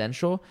the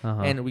residential.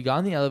 And we got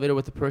in the elevator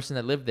with the person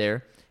that lived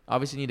there.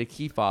 Obviously need a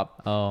key fob.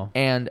 Oh.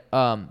 And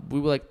we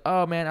were like,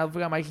 oh man, I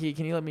forgot my key.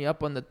 Can you let me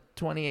up on the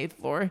 28th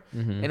floor?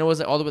 Mm-hmm. And it was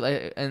like all the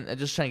way, and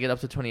just trying to get up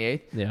to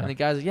 28th. Yeah. And the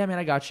guy's like, yeah, man,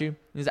 I got you. And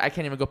he's like, I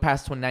can't even go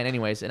past 29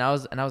 anyways. And I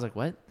was like,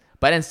 what?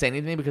 But I didn't say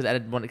anything because I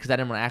didn't want to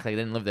act like I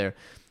didn't live there.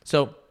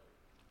 So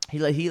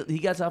he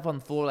gets up on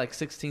floor like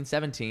 16,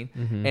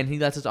 17, and he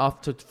lets us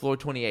off to floor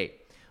 28.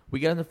 We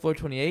get on the floor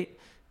 28.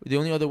 The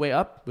only other way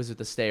up was with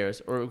the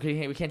stairs, or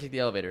we can't take the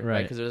elevator,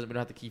 right? Because we don't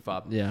have the key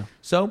fob. Yeah.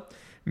 So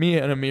me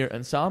and Amir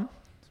and Sam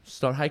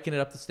start hiking it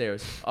up the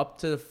stairs, up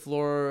to the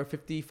floor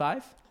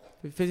 55.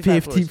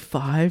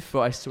 55?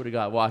 Bro, I swear to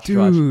God, watch.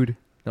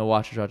 No,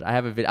 watch. I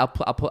have a video.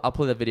 I'll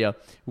play the video.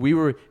 We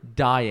were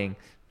dying.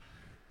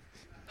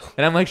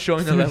 And I'm like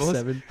showing the levels.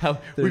 How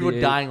we were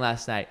dying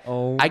last night.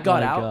 Oh, I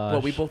got out,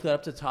 but we both got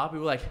up to the top. We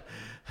were like,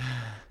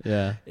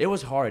 yeah. It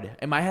was hard.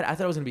 In my head, I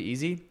thought it was going to be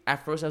easy.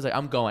 At first, I was like,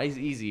 I'm going. It's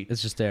easy.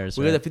 It's just stairs.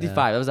 We got to 55.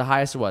 Yeah. That was the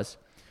highest it was.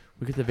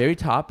 We get to the very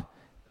top,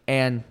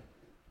 and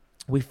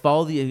we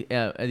follow the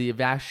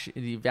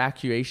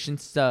evacuation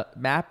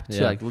map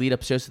to like lead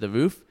upstairs to the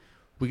roof.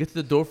 We get to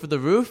the door for the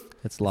roof.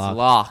 It's locked. It's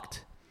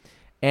locked.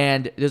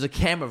 And there's a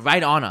camera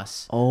right on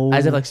us. Oh.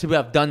 As if like people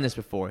have done this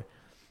before.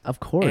 Of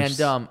course.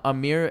 And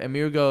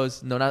Amir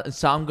goes,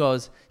 Sam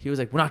goes, he was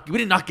like, we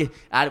did not get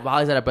out while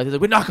he's out of breath. He's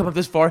like, we're not coming up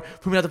this far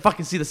for me not to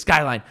fucking see the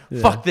skyline.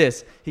 Yeah. Fuck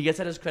this. He gets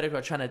out his credit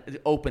card trying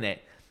to open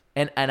it.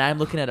 And I'm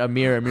looking at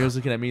Amir. Amir's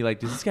looking at me like,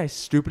 dude, this guy's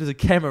stupid. There's a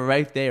camera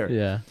right there.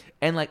 Yeah.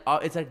 And like,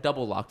 it's like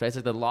double locked, right? It's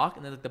like the lock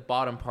and then like the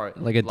bottom part.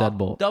 Like a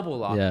deadbolt. Double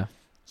lock. Yeah.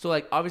 So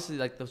like, obviously,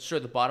 like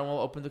the bottom will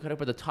open the credit,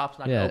 but the top's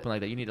not gonna open like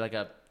that. You need like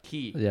a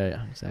key.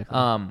 Yeah, exactly.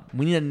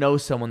 We need to know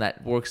someone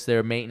that works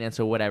there, maintenance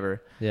or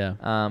whatever.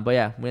 Yeah. But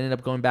yeah, we ended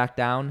up going back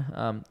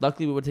down.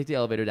 Luckily, we would take the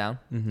elevator down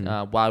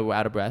while we were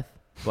out of breath.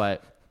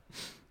 But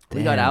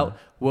we got out.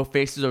 Our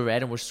faces are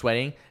red and we're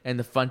sweating. And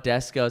the front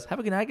desk goes, "Have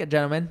a good night,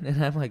 gentlemen."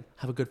 And I'm like,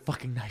 "Have a good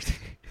fucking night."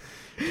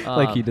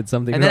 Like he did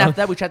something. And then after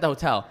that, we checked the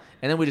hotel,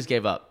 and then we just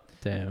gave up.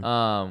 Damn.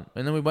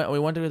 And then we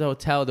went to the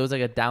hotel. There was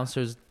like a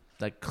downstairs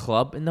like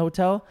club in the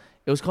hotel.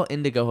 It was called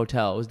Indigo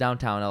Hotel. It was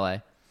downtown LA.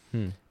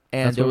 And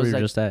that's where we were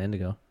just at,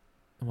 Indigo.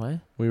 What?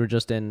 We were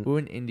just in. We were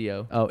in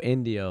Indio. Oh,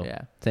 Indio.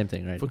 Yeah. Same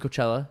thing, right? For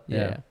Coachella.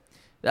 Yeah.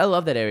 I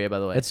love that area, by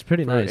the way. It's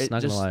pretty nice.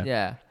 Not gonna lie.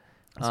 Yeah.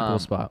 It's a cool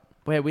spot.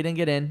 But yeah, we didn't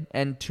get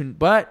in,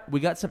 but we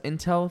got some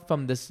intel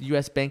from this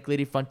U.S. bank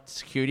lady, front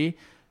security.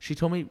 She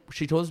told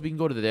us we can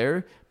go to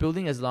their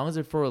building as long as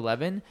it's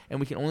 411, and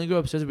we can only go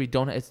upstairs if we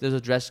don't. There's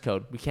a dress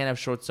code. We can't have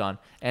shorts on,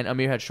 and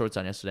Amir had shorts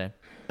on yesterday.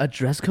 A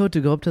dress code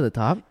to go up to the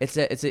top? It's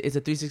a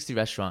 360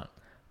 restaurant.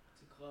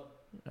 It's a club.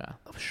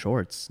 Yeah.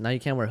 Shorts. Now you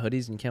can't wear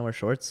hoodies and you can't wear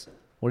shorts.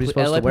 What are you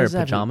supposed to wear?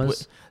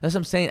 Pajamas? That's what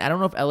I'm saying. I don't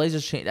know if LA's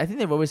just changed. I think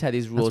they've always had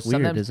these rules. That's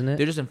weird, sometimes isn't it?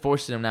 They're just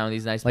enforcing them now in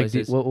these nice like,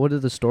 places. what are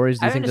the stories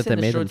do you think that they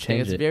made them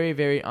change it? It's very,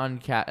 very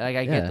uncat. Like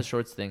I get Yeah. the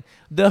shorts thing.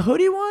 The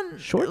hoodie one,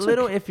 Shorts a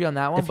little iffy on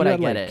that one, if but you I had,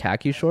 get like, it.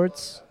 khaki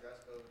shorts?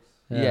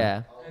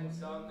 Yeah. And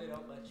some they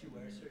don't let you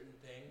wear certain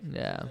things.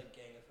 Yeah. It's like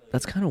gang affiliated.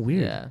 That's kind of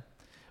weird. Yeah.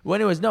 Well,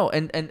 anyways, no,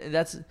 and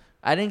that's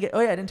I didn't get. Oh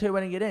yeah, I didn't tell you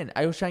when I didn't get in.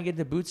 I was trying to get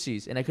the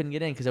Bootsies, and I couldn't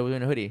get in because I was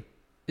wearing a hoodie.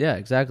 Yeah,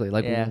 exactly.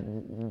 Like, Yeah.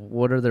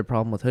 What are their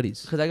problem with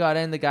hoodies? Because I got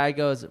in, the guy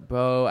goes,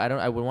 "Bro,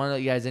 I would want to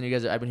let you guys in.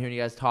 I've been hearing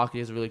you guys talk.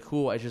 You guys are really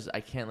cool. I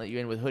can't let you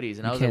in with hoodies."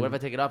 And I was like, "What if I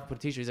take it off and put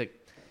a t-shirt?" He's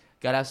like,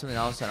 "Gotta have something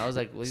else on." I was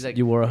like, "Well," he's like,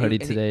 You wore a hoodie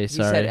and today, He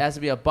sorry. said it has to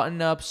be a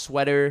button-up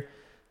sweater.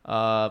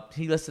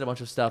 He listed a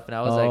bunch of stuff, and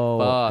I was Oh,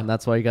 like, "Fuck." and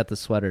that's why you got the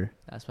sweater.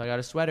 That's why I got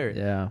a sweater.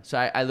 Yeah. So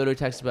I literally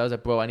texted him. I was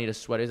like, "Bro, I need a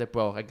sweater." He's like,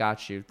 "Bro, I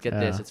got you. Get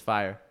this. Yeah. It's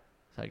fire."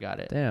 So I got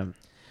it. Damn.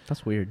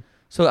 That's weird.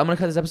 So I'm gonna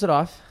cut this episode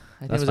off.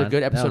 I think That's it was a fine. good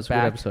Yeah, it episode was a good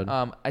back. episode.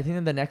 I think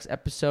in the next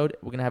episode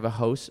we're gonna have a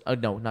host.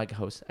 No, not a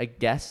host. A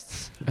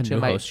guest. A new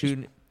host I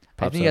think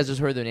pops you guys up.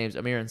 just heard their names,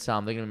 Amir and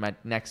Sam. They're gonna be my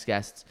next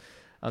guests.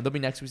 They'll be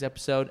next week's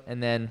episode,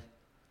 and then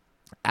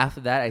after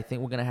that, I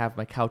think we're gonna have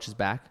my couches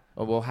back,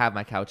 or we'll have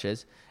my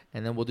couches,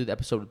 and then we'll do the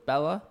episode with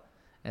Bella,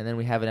 and then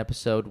we have an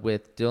episode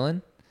with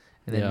Dylan,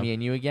 and then Yeah. me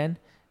and you again,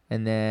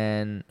 and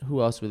then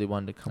who else really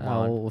wanted to come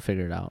on? We'll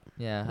figure it out.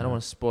 Yeah, I Yeah. don't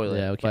want to spoil it.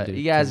 Yeah, we can't but do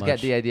you guys too get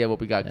much. the idea of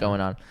what we got Yeah.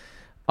 going on.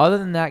 Other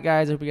than that,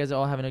 guys, I hope you guys are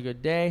all having a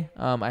good day.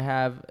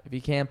 If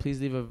you can, please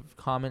leave a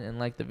comment and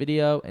like the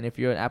video. And if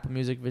you're an Apple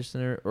Music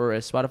listener or a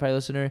Spotify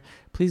listener,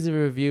 please leave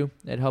a review.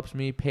 It helps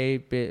me pay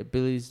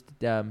Billy's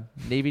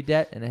Navy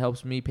debt, and it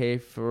helps me pay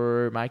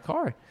for my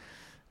car.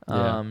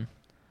 Yeah.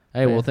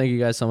 Hey, well, thank you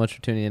guys so much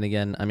for tuning in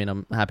again. I mean,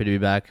 I'm happy to be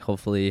back.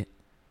 Hopefully,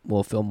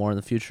 we'll film more in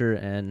the future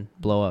and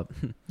blow up,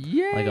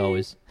 Yeah. like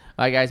always.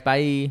 All right, guys.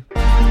 Bye.